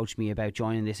RTE they approached me about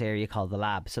joining this area called The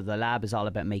Lab. So The Lab is all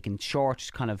about making short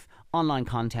kind of online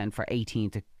content for 18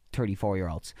 to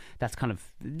 34-year-olds. That's kind of,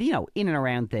 you know, in and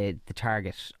around the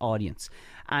target audience.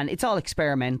 And it's all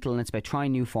experimental, and it's about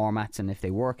trying new formats, and if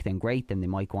they work, then great, then they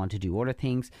might go on to do other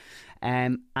things.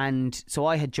 And so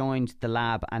I had joined The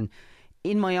Lab, and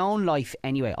in my own life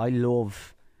anyway,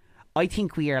 I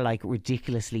think we are like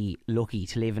ridiculously lucky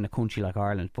to live in a country like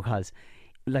Ireland, because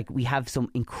like we have some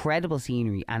incredible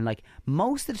scenery, and like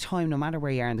most of the time, no matter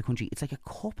where you are in the country, it's like a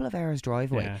couple of hours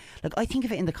drive away. Like I think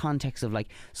of it in the context of like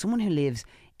someone who lives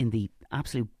in the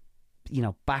absolute, you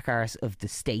know, back arse of the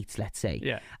States, let's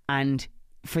say, and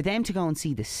for them to go and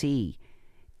see the sea,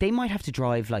 they might have to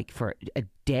drive like for a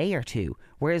day or two.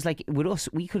 Whereas like with us,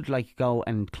 we could like go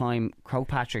and climb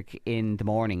Croagh in the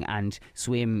morning and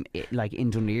swim like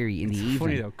in Dún Laoghaire in the evening. It's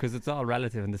funny though, because it's all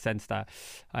relative in the sense that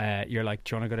you're like,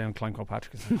 do you want to go down and climb Croagh?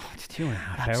 It's like, oh, it's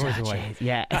 2.5 hours away.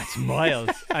 Yeah, that's miles.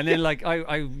 And then like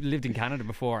I lived in Canada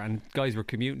before, and guys were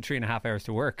commuting 3.5 hours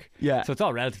to work. Yeah, so it's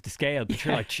all relative to scale. But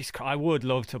you're like, geez, I would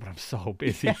love to, but I'm so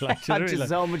busy. Yeah, like, I'm just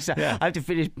so much. I have to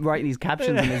finish writing these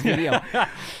captions in this video.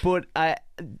 But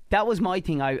that was my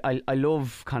thing. I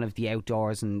love kind of the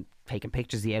outdoors and taking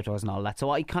pictures of the outdoors and all that. So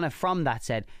I kind of from that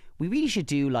said, we really should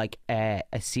do like a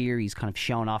series kind of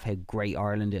showing off how great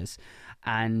Ireland is.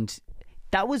 And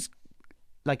that was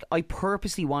like, I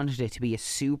purposely wanted it to be a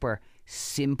super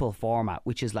simple format,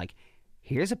 which is like,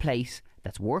 here's a place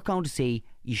that's worth going to see,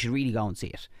 you should really go and see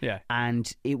it. Yeah.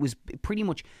 And it was pretty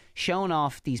much showing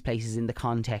off these places in the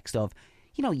context of,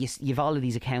 you know, you've all of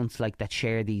these accounts like that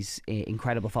share these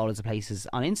incredible photos of places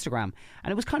on Instagram,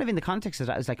 and it was kind of in the context of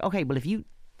that. I was like, okay, well, if you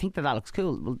think that looks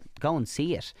cool, well, go and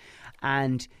see it.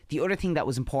 And the other thing that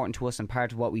was important to us, and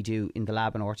part of what we do in The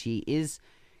Lab and RTE, is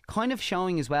kind of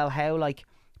showing as well how like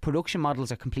production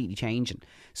models are completely changing.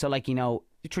 So like, you know,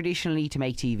 traditionally to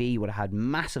make TV you would have had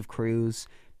massive crews,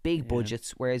 big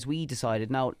budgets, whereas we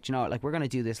decided, no, do you know, like we're going to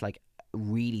do this like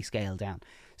really scaled down.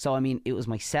 So I mean, it was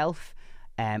myself,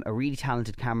 a really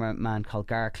talented cameraman called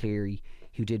Gar Cleary,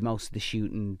 who did most of the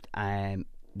shooting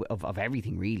of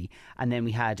everything really, and then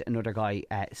we had another guy,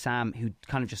 Sam, who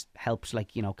kind of just helped,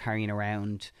 like, you know, carrying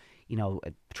around, you know,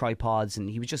 tripods, and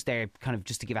he was just there kind of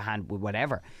just to give a hand with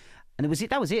whatever. And that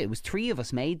was it. It was three of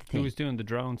us made the thing. Who was doing the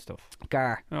drone stuff?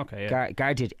 Gar. Okay, yeah.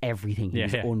 Gar did everything. He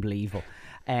was unbelievable.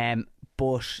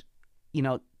 But you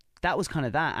know, that was kind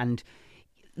of that. And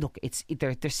look,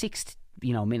 they're 6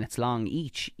 minutes long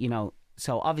each, you know.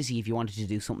 So obviously if you wanted to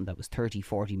do something that was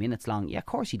 30-40 minutes long, yeah, of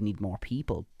course you'd need more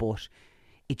people, but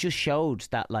it just showed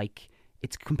that like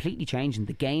it's completely changing.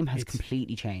 The game has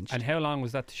completely changed. And how long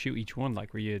was that to shoot each one?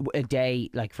 Like, were you a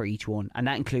day like for each one, and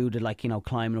that included like, you know,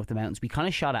 climbing up the mountains. We kind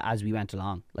of shot it as we went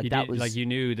along. Like that was like, you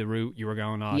knew the route you were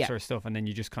going on, sort of stuff, and then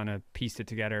you just kind of pieced it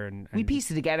together. And we pieced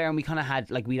it together, and we kind of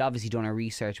had like, we'd obviously done our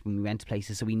research when we went to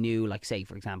places, so we knew, like, say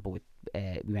for example with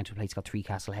we went to a place called Three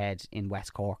Castle Head in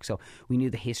West Cork, so we knew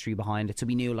the history behind it. So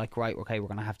we knew like, right, okay, we're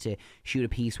going to have to shoot a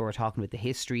piece where we're talking about the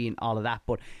history and all of that.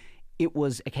 But it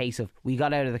was a case of, we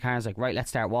got out of the car and was like, right, let's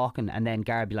start walking, and then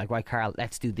Gar would be like, right, Carl,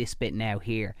 let's do this bit now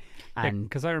here. And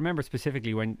because I remember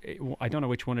specifically when, I don't know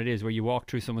which one it is, where you walk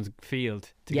through someone's field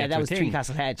to get to that was a thing, Three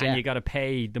Castle Head, and you got to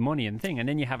pay the money and thing, and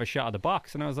then you have a shot of the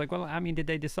box. And I was like, well, I mean, did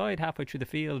they decide halfway through the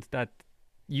field that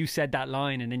you said that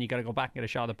line and then you got to go back and get a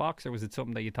shot of the box, or was it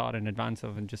something that you thought in advance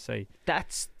of and just say?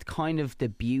 That's kind of the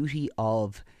beauty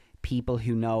of people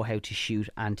who know how to shoot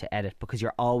and to edit, because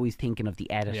you're always thinking of the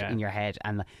edit in your head.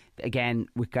 And again,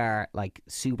 with Gar, like,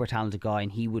 super talented guy,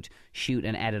 and he would shoot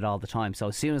and edit all the time. So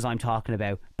as soon as I'm talking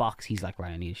about box, he's like,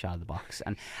 right, I need a shot of the box.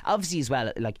 And obviously as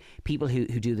well, like, people who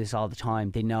do this all the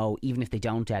time, they know, even if they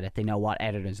don't edit, they know what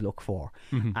editors look for.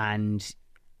 And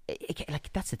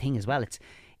like, that's the thing as well,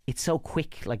 it's so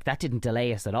quick. Like, that didn't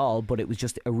delay us at all, but it was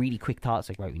just a really quick thought. It's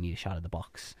like, right, we need a shot of the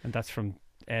box. And that's from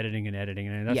editing,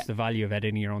 and that's the value of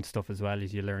editing your own stuff as well,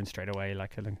 is you learn straight away.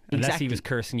 Like, unless he was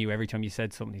cursing you every time you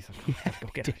said something, he's like, oh, go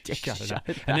get a shot of that.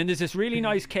 And then there's this really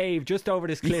nice cave just over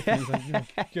this cliff, and he's like,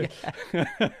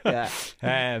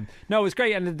 no, it's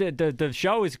great. And the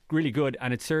show is really good,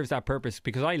 and it serves that purpose,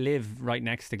 because I live right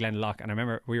next to Glenlock, and I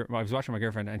remember I was watching my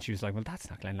girlfriend, and she was like, well, that's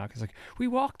not Glenlock. I was like, we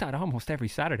walk that almost every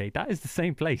Saturday. That is the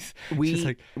same place.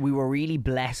 We were really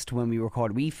blessed when we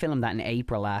recorded. We filmed that in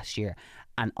April last year,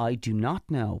 and I do not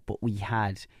know, but we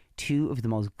had two of the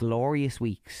most glorious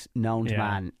weeks known to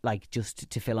man, like, just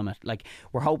to film it. Like,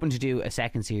 we're hoping to do a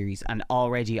second series, and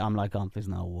already I'm like, oh, there's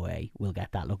no way we'll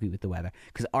get that lucky with the weather,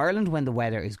 because Ireland, when the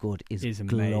weather is good, is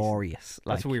glorious.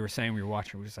 Like, that's what we were saying. We were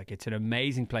watching, we were just like, it's an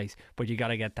amazing place, but you got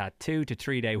to get that 2 to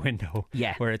 3 day window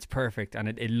where it's perfect and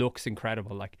it looks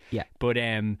incredible. Like, but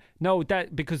no,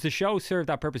 that, because the show served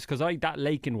that purpose, because that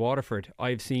lake in Waterford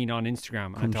I've seen on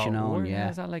Instagram, and thought, where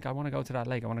is that lake? I want to go to that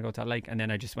lake. And then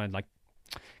I just went, like,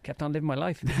 kept on living my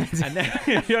life. And then,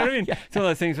 you know what I mean? It's one of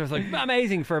those things where it's like,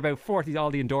 amazing, for about 40, all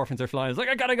the endorphins are flying. It's like,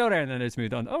 I gotta go there, and then it's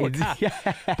moved on. Oh, a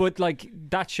cat. But like,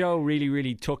 that show really,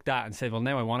 really took that and said, well,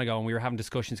 now I want to go. And we were having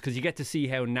discussions, because you get to see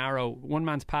how narrow One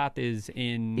Man's Path is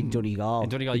in Donegal.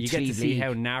 You get to see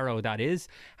how narrow that is.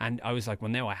 And I was like,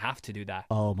 well, now I have to do that.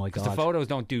 Oh my God. Because the photos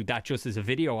don't do that justice. A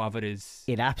video of it is...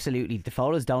 It absolutely... The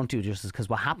photos don't do justice, because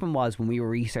what happened was, when we were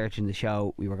researching the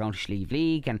show, we were going to Slieve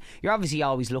League, and you're obviously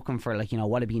always looking for, like, you know,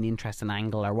 what would be an interesting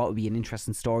angle, or what would be an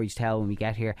interesting story to tell when we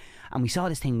get here. And we saw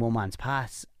this thing, One Man's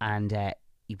Pass, and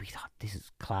we thought, this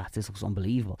is class, this looks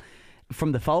unbelievable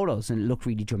from the photos, and it looked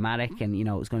really dramatic, and, you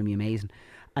know, it was going to be amazing.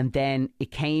 And then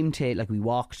it came to, like, we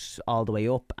walked all the way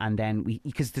up, and then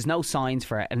because there's no signs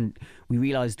for it, and we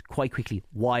realised quite quickly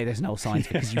why there's no signs,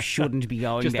 because you shouldn't be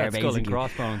going just there, that basically. Skull and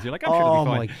Crossbones. You're like, I'm sure it'll be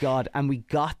fine. Oh my God. And we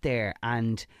got there,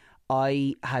 and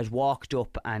I had walked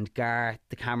up, and Gar,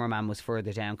 the cameraman, was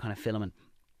further down kind of filming.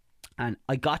 And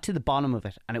I got to the bottom of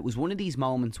it, and it was one of these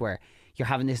moments where you're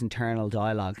having this internal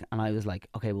dialogue, and I was like,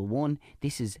 okay, well, one,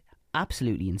 this is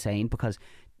absolutely insane, because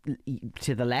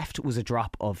to the left was a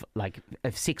drop of like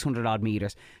 600 odd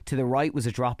meters, to the right was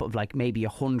a drop of like maybe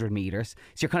 100 meters.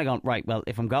 So you're kind of going, right, well,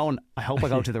 if I'm going, I hope I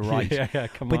go to the right.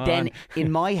 Come on. But then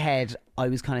in my head, I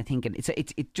was kind of thinking, it's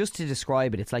just to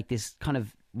describe it, it's like this kind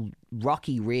of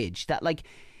rocky ridge that, like,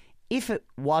 if it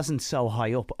wasn't so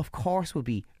high up, of course would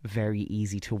be very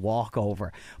easy to walk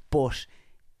over, but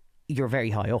you're very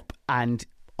high up. And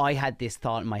I had this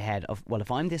thought in my head of, well, if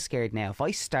I'm this scared now, if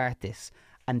I start this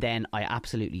and then I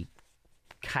absolutely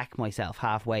cack myself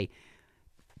halfway,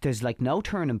 there's like no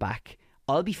turning back,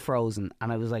 I'll be frozen.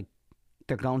 And I was like,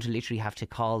 they're going to literally have to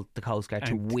call the Coast Guard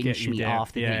to winch me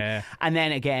off the thing. And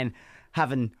then again,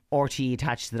 having RT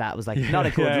attached to that was like, not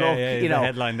a good look. You know, the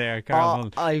headline there, Carl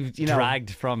I've dragged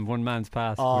from One Man's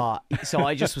Pass. So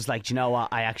I just was like, do you know what?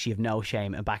 I actually have no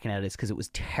shame in backing out of this, because it was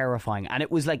terrifying, and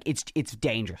it was like, it's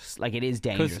dangerous. Like, it is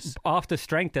dangerous. Because off the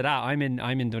strength of that, I'm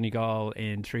in Donegal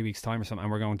in 3 weeks' time or something,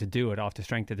 and we're going to do it off the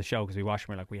strength of the show, because we watched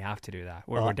and we're like, we have to do that.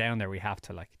 We're down there, we have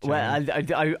to, like. Well,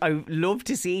 I love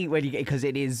to see when you get, because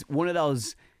it is one of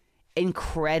those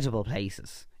incredible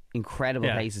places.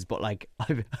 Places, but like,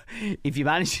 if you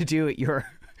manage to do it, you're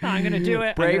I'm going to do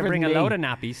it. I'm going to bring a me. load of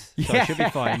nappies, so I should be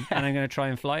fine. And I'm going to try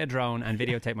and fly a drone and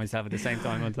videotape myself at the same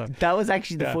time on time. That was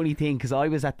actually the funny thing, because I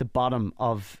was at the bottom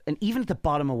of, and even at the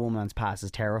bottom of One Man's Pass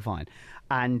is terrifying.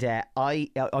 And I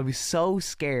was so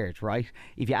scared, right?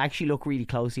 If you actually look really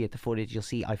closely at the footage, you'll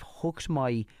see I've hooked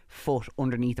my foot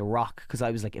underneath a rock, because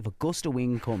I was like, if a gust of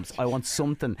wind comes, I want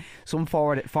some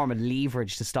form of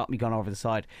leverage to stop me going over the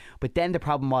side. But then the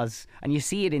problem was, and you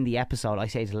see it in the episode, I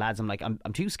say to the lads, I'm like,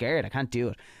 I'm too scared, I can't do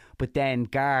it. But then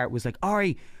Gar was like,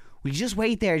 alright, will you just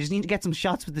wait there? I just need to get some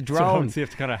shots with the drone. So you have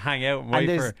to kind of hang out and wait and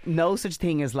there's no such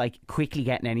thing as like quickly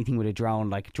getting anything with a drone.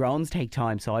 Like, drones take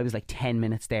time. So I was like 10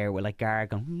 minutes there with like Gar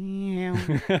going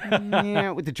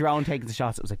meow, with the drone taking the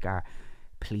shots. It was like, Gar,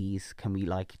 please, can we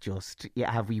like just,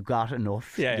 have we got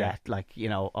enough yet? Like, you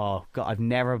know, oh God, I've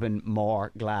never been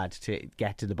more glad to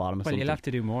get to the bottom of something. Well, you'll have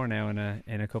to do more now in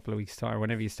a couple of weeks' time.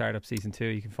 Whenever you start up season 2,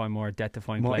 you can find more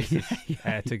death-defying places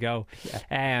to go.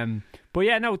 But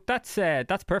yeah, no, that's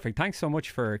perfect. Thanks so much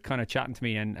for kind of chatting to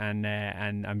me, and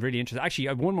I'm really interested. Actually,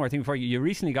 I have one more thing before you. You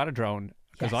recently got a drone.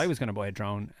 because I was going to buy a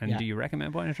drone. And do you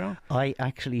recommend buying a drone? I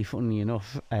actually, funnily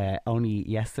enough, only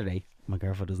yesterday, my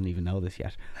girlfriend doesn't even know this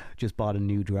yet, just bought a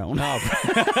new drone.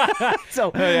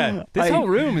 So this whole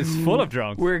room is full of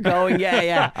drones. We're going,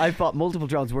 I've bought multiple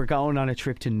drones. We're going on a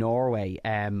trip to Norway.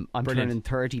 I'm turning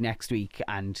 30 next week,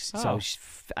 and so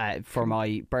for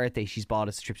my birthday, she's bought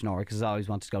us a trip to Norway because I always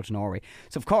wanted to go to Norway.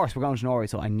 So of course we're going to Norway.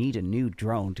 So I need a new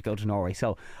drone to go to Norway.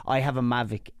 So I have a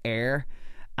Mavic Air.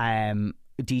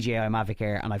 DJI Mavic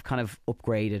Air, and I've kind of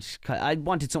upgraded. I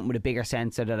wanted something with a bigger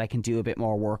sensor that I can do a bit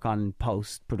more work on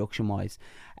post production wise.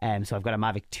 So I've got a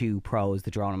Mavic 2 Pro is the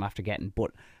drone I'm after getting.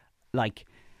 But like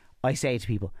I say to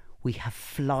people, we have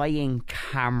flying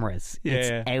cameras.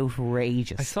 It's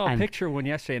outrageous. I saw a picture of one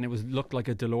yesterday, and it looked like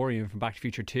a DeLorean from Back to the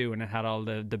Future 2, and it had all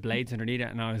the blades underneath it,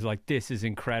 and I was like, this is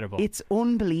incredible. It's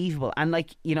unbelievable. And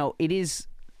like, you know, it is,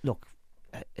 look,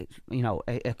 you know,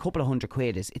 a couple of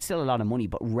 £100 it's still a lot of money,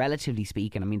 but relatively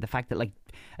speaking, I mean, the fact that, like,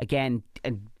 again,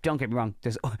 and don't get me wrong,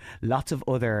 there's lots of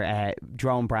other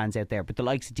drone brands out there, but the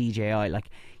likes of DJI, like,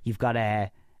 you've got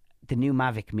the new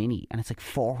Mavic Mini, and it's like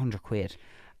 £400,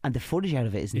 and the footage out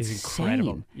of it is insane.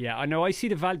 Incredible. Yeah, I know. I see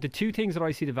the value. The two things that I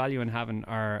see the value in having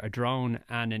are a drone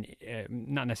and an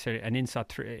not necessarily an InShot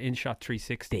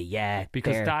 360. Yeah,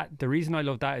 because the reason I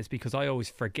love that is because I always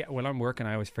forget when I'm working.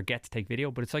 I always forget to take video,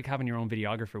 but it's like having your own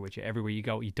videographer with you everywhere you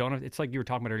go. You don't have. It's like you were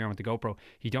talking about earlier on with the GoPro.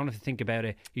 You don't have to think about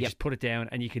it. You just put it down,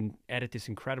 and you can edit this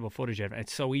incredible footage out of it.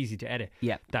 It's so easy to edit.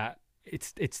 Yeah, that.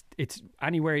 It's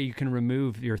anywhere you can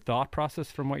remove your thought process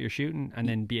from what you're shooting, and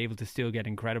then be able to still get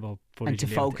incredible footage,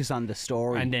 and to focus on the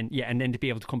story, and then to be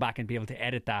able to come back and be able to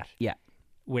edit that. Yeah.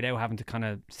 Without having to kind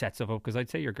of set stuff up, because I'd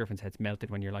say your girlfriend's head's melted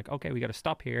when you're like, okay, we got to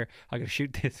stop here, I got to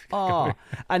shoot this.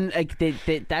 And like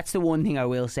that's the one thing I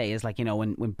will say is, like, you know,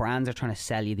 when brands are trying to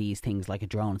sell you these things like a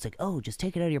drone, it's like, oh, just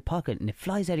take it out of your pocket and it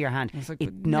flies out of your hand.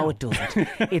 Like, no, it doesn't.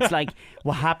 It's like,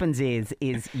 what happens is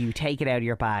you take it out of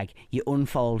your bag, you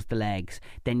unfold the legs,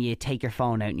 then you take your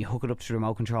phone out and you hook it up to the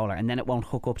remote controller, and then it won't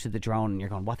hook up to the drone, and you're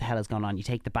going, what the hell is going on? You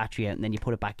take the battery out, and then you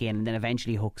put it back in, and then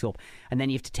eventually it hooks up, and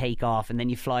then you have to take off, and then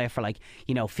you fly it for, like,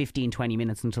 you know, 15-20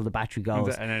 minutes until the battery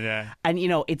goes, and you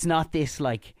know, it's not this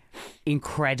like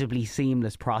incredibly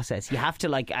seamless process. You have to,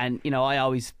 like, and you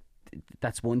know,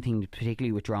 that's one thing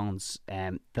particularly with drones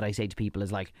that I say to people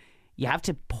is, like, you have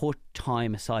to put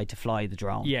time aside to fly the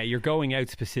drone. Yeah, you're going out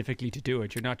specifically to do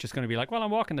it. You're not just going to be like, well,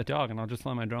 I'm walking the dog and I'll just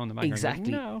fly my drone in the background.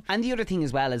 Exactly. Like, no. And the other thing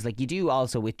as well is, like, you do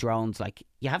also with drones, like,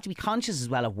 you have to be conscious as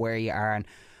well of where you are and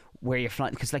where you're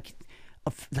flying, because like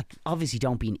obviously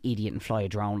don't be an idiot and fly a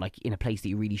drone like in a place that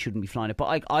you really shouldn't be flying it.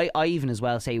 But I even as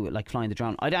well say with, like, flying the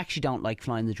drone, I actually don't like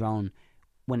flying the drone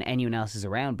when anyone else is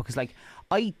around, because, like,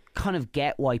 I kind of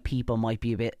get why people might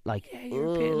be a bit like,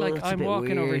 you're a bit, like, I'm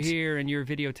walking over here and you're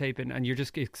videotaping, and you're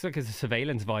just, it's like a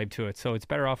surveillance vibe to it, so it's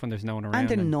better off when there's no one around. And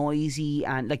they're noisy,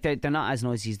 and like they're not as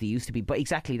noisy as they used to be. But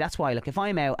exactly, that's why, like, if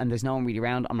I'm out and there's no one really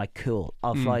around, I'm like, cool,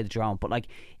 I'll fly the drone. But like,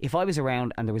 if I was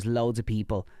around and there was loads of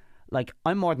people, like,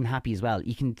 I'm more than happy as well.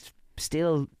 You can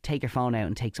still take your phone out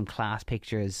and take some class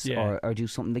pictures, or do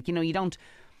something, like, you know, you don't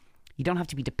have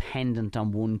to be dependent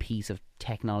on one piece of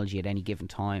technology at any given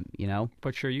time, you know.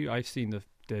 But sure, I've seen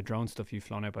the drone stuff you've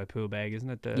flown out by Poolbeg, isn't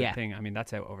it? The thing, I mean,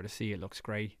 that's out over the sea. It looks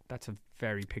great. That's a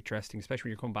very picturesque, especially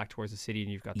when you're coming back towards the city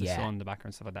and you've got the sun in the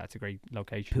background, stuff like that. It's a great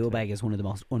location. Poolbeg is one of the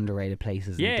most underrated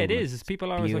places. Yeah, it is. It's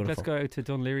people are always like, let's go out to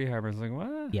Dunleary Harbour. I was like,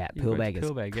 what? Yeah, Poolbeg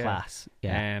is class.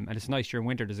 Yeah. And it's nice during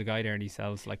winter. There's a guy there and he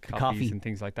sells like coffees and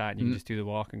things like that, and you can just do the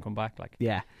walk and come back. Like,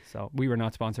 yeah. So we were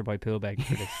not sponsored by Poolbeg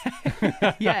for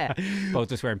this. Yeah. Both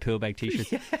just wearing Poolbeg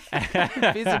t-shirts.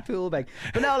 Visit Poolbeg.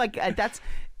 But no, like, that's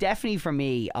definitely for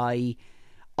me. I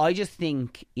just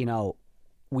think, you know,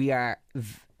 we are.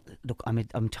 Look, I'm a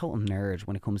total nerd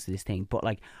when it comes to this thing, but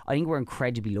like, I think we're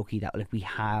incredibly lucky that, like, we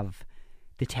have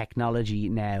the technology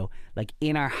now, like,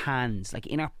 in our hands, like,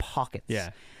 in our pockets,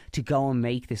 to go and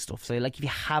make this stuff. So, like, if you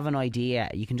have an idea,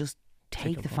 you can just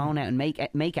take the phone out and make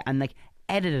it, and like,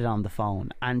 edit it on the phone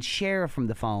and share it from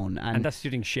the phone, and that's the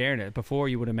thing, sharing it. Before,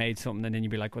 you would have made something and then you'd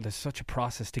be like, well, there's such a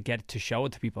process to get it to show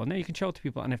it to people. Now you can show it to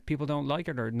people, and if people don't like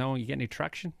it or no, you get any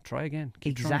traction, try again.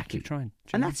 Keep trying.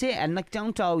 And that's it. And like,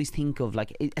 don't always think of,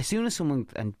 like, as soon as someone,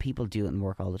 and people do it in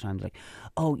work all the time, like,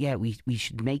 oh yeah, we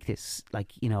should make this,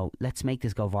 like, you know, let's make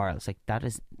this go viral. It's like, that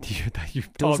is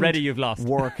you've lost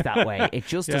work that way. It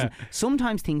just doesn't.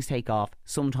 Sometimes things take off,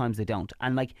 sometimes they don't,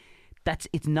 and like,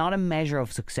 it's not a measure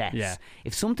of success. Yeah.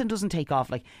 If something doesn't take off,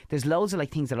 like, there's loads of,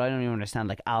 like, things that I don't even understand,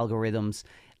 like algorithms.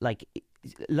 Like,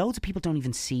 loads of people don't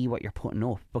even see what you're putting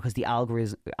up because the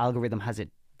algorithm has it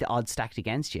the odds stacked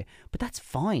against you. But that's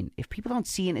fine. If people don't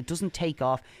see it, it doesn't take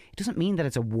off. It doesn't mean that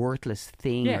it's a worthless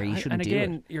thing or you shouldn't do it.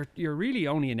 And again, you're really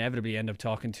only inevitably end up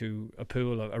talking to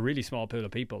a really small pool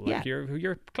of people. Like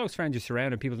your close friends you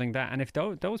surround, and people think that. And if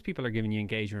those people are giving you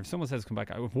engagement, if someone says come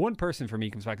back, if one person for me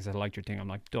comes back and says I liked your thing, I'm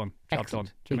like done, job done.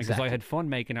 Because I had fun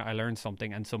making it, I learned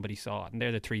something, and somebody saw it, and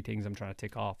they're the three things I'm trying to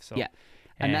tick off. So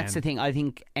and that's the thing. I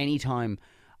think anytime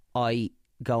I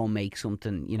go and make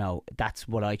something, you know, that's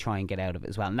what I try and get out of it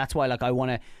as well. And that's why, like, I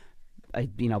want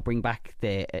to bring back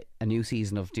a new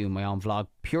season of doing my own vlog,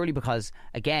 purely because,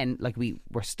 again, like we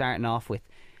were starting off with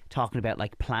talking about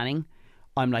like planning.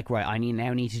 I'm like, right, I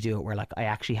need to do it where like I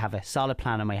actually have a solid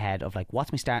plan in my head of like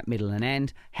what's my start, middle and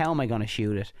end, how am I going to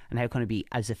shoot it, and how can I be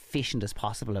as efficient as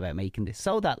possible about making this,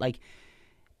 so that like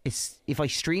if I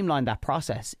streamline that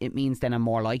process, it means then I'm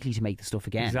more likely to make the stuff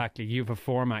again. Exactly. You have a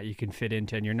format you can fit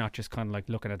into, and you're not just kind of like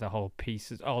looking at the whole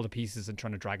pieces, all the pieces, and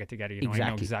trying to drag it together. You know, I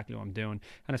know exactly what I'm doing.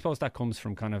 And I suppose that comes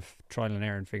from kind of trial and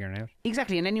error and figuring it out.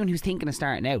 Exactly. And anyone who's thinking of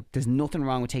starting out, there's nothing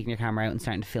wrong with taking your camera out and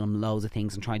starting to film loads of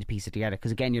things and trying to piece it together,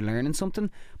 because again, you're learning something.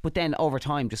 But then over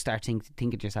time, just start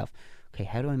thinking to yourself, okay,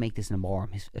 how do I make this in a more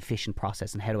efficient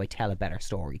process, and how do I tell a better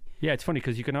story? Yeah, it's funny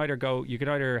because you could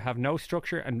either have no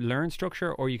structure and learn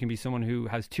structure, or you can be someone who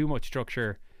has too much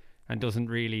structure and doesn't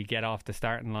really get off the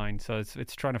starting line. So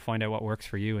it's trying to find out what works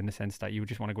for you, in the sense that you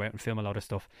just want to go out and film a lot of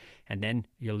stuff, and then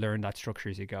you'll learn that structure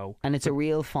as you go. And it's a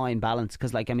real fine balance,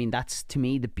 because like, I mean, that's to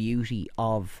me the beauty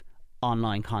of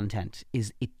online content,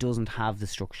 is it doesn't have the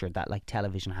structure that like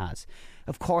television has.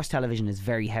 Of course television is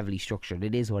very heavily structured,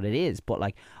 it is what it is, but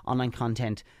like online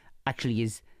content actually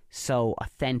is so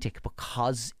authentic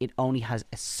because it only has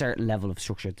a certain level of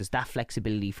structure. There's that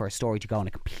flexibility for a story to go in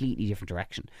a completely different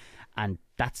direction, and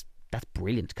that's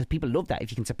brilliant, because people love that.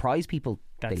 If you can surprise people,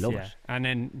 they love it. And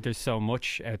then there's so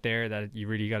much out there that you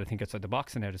really got to think outside the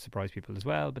box and how to surprise people as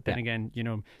well. But then again, you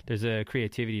know, there's a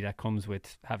creativity that comes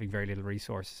with having very little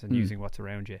resources and using what's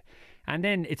around you. And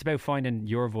then it's about finding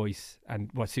your voice and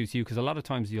what suits you, because a lot of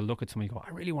times you'll look at someone and go,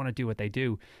 I really want to do what they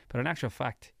do, but in actual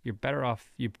fact, you're better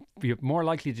off, you're more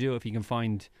likely to do it if you can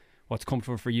find what's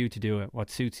comfortable for you to do it, what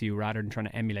suits you, rather than trying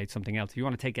to emulate something else. If you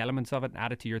want to take elements of it and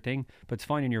add it to your thing, but it's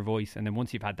finding your voice, and then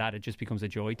once you've had that, it just becomes a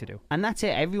joy to do. And that's it.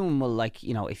 Everyone will, like,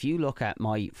 you know, if you look at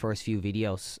my first few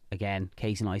videos, again,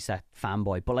 Casey Neistat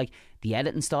fanboy, but like the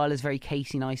editing style is very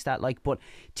Casey Neistat, like, but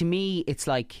to me it's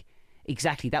like,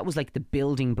 exactly, that was like the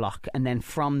building block, and then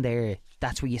from there,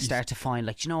 that's where you start to find,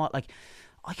 like, you know what, like,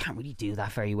 I can't really do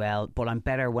that very well, but I'm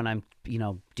better when I'm, you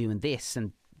know, doing this.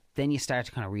 And then you start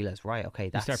to kind of realise, right, okay,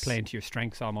 that's... You start playing to your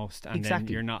strengths almost, and then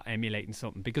you're not emulating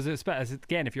something. Because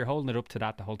again, if you're holding it up to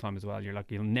that the whole time as well, you're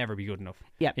like, you'll never be good enough.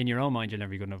 Yeah. In your own mind, you'll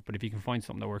never be good enough. But if you can find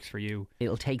something that works for you...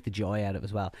 It'll take the joy out of it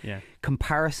as well. Yeah.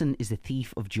 Comparison is the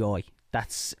thief of joy.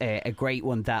 That's a great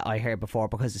one that I heard before,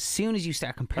 because as soon as you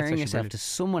start comparing yourself to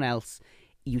someone else,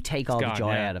 you take all the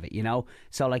joy out of it, you know?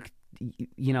 So like,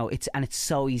 you know, it's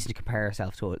so easy to compare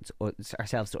ourselves to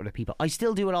other people. I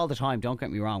still do it all the time, don't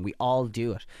get me wrong, we all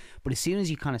do it, but as soon as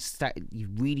you kind of start, you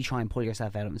really try and pull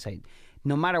yourself out of it and say,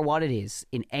 no matter what it is,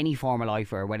 in any form of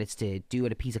life, or whether it's to do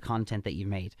with a piece of content that you've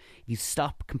made, you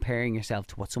stop comparing yourself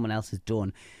to what someone else has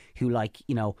done, who, like,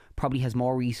 you know, probably has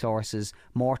more resources,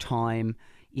 more time,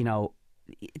 you know,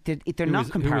 they're not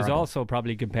comparable. Who was also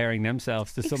probably comparing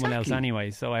themselves to someone else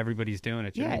anyway, so everybody's doing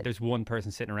it. You know? There's one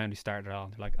person sitting around who started it all,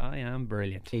 and they're like, I am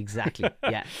brilliant. Exactly,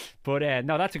 yeah. But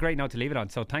no, that's a great note to leave it on.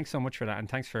 So thanks so much for that, and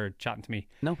thanks for chatting to me.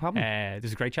 No problem. This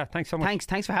is a great chat. Thanks so much.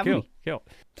 Thanks for having me. Cool.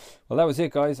 Well, that was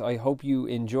it, guys. I hope you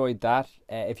enjoyed that.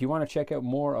 If you want to check out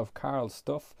more of Carl's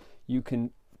stuff, you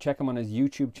can check him on his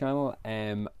YouTube channel,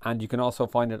 and you can also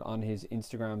find it on his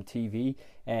Instagram TV.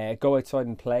 Go Outside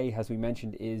and Play, as we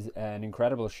mentioned, is an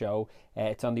incredible show.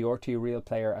 It's on the RTÉ Real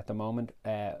Player at the moment.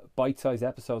 Bite-sized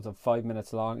episodes of 5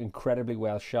 minutes long, incredibly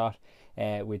well shot,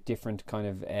 with different kind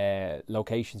of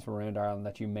locations from around Ireland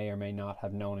that you may or may not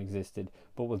have known existed,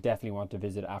 but will definitely want to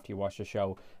visit after you watch the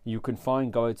show. You can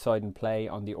find Go Outside and Play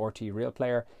on the RTÉ Real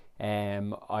Player.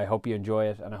 I hope you enjoy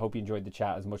it, and I hope you enjoyed the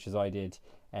chat as much as I did.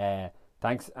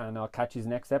 Thanks, and I'll catch you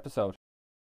next episode.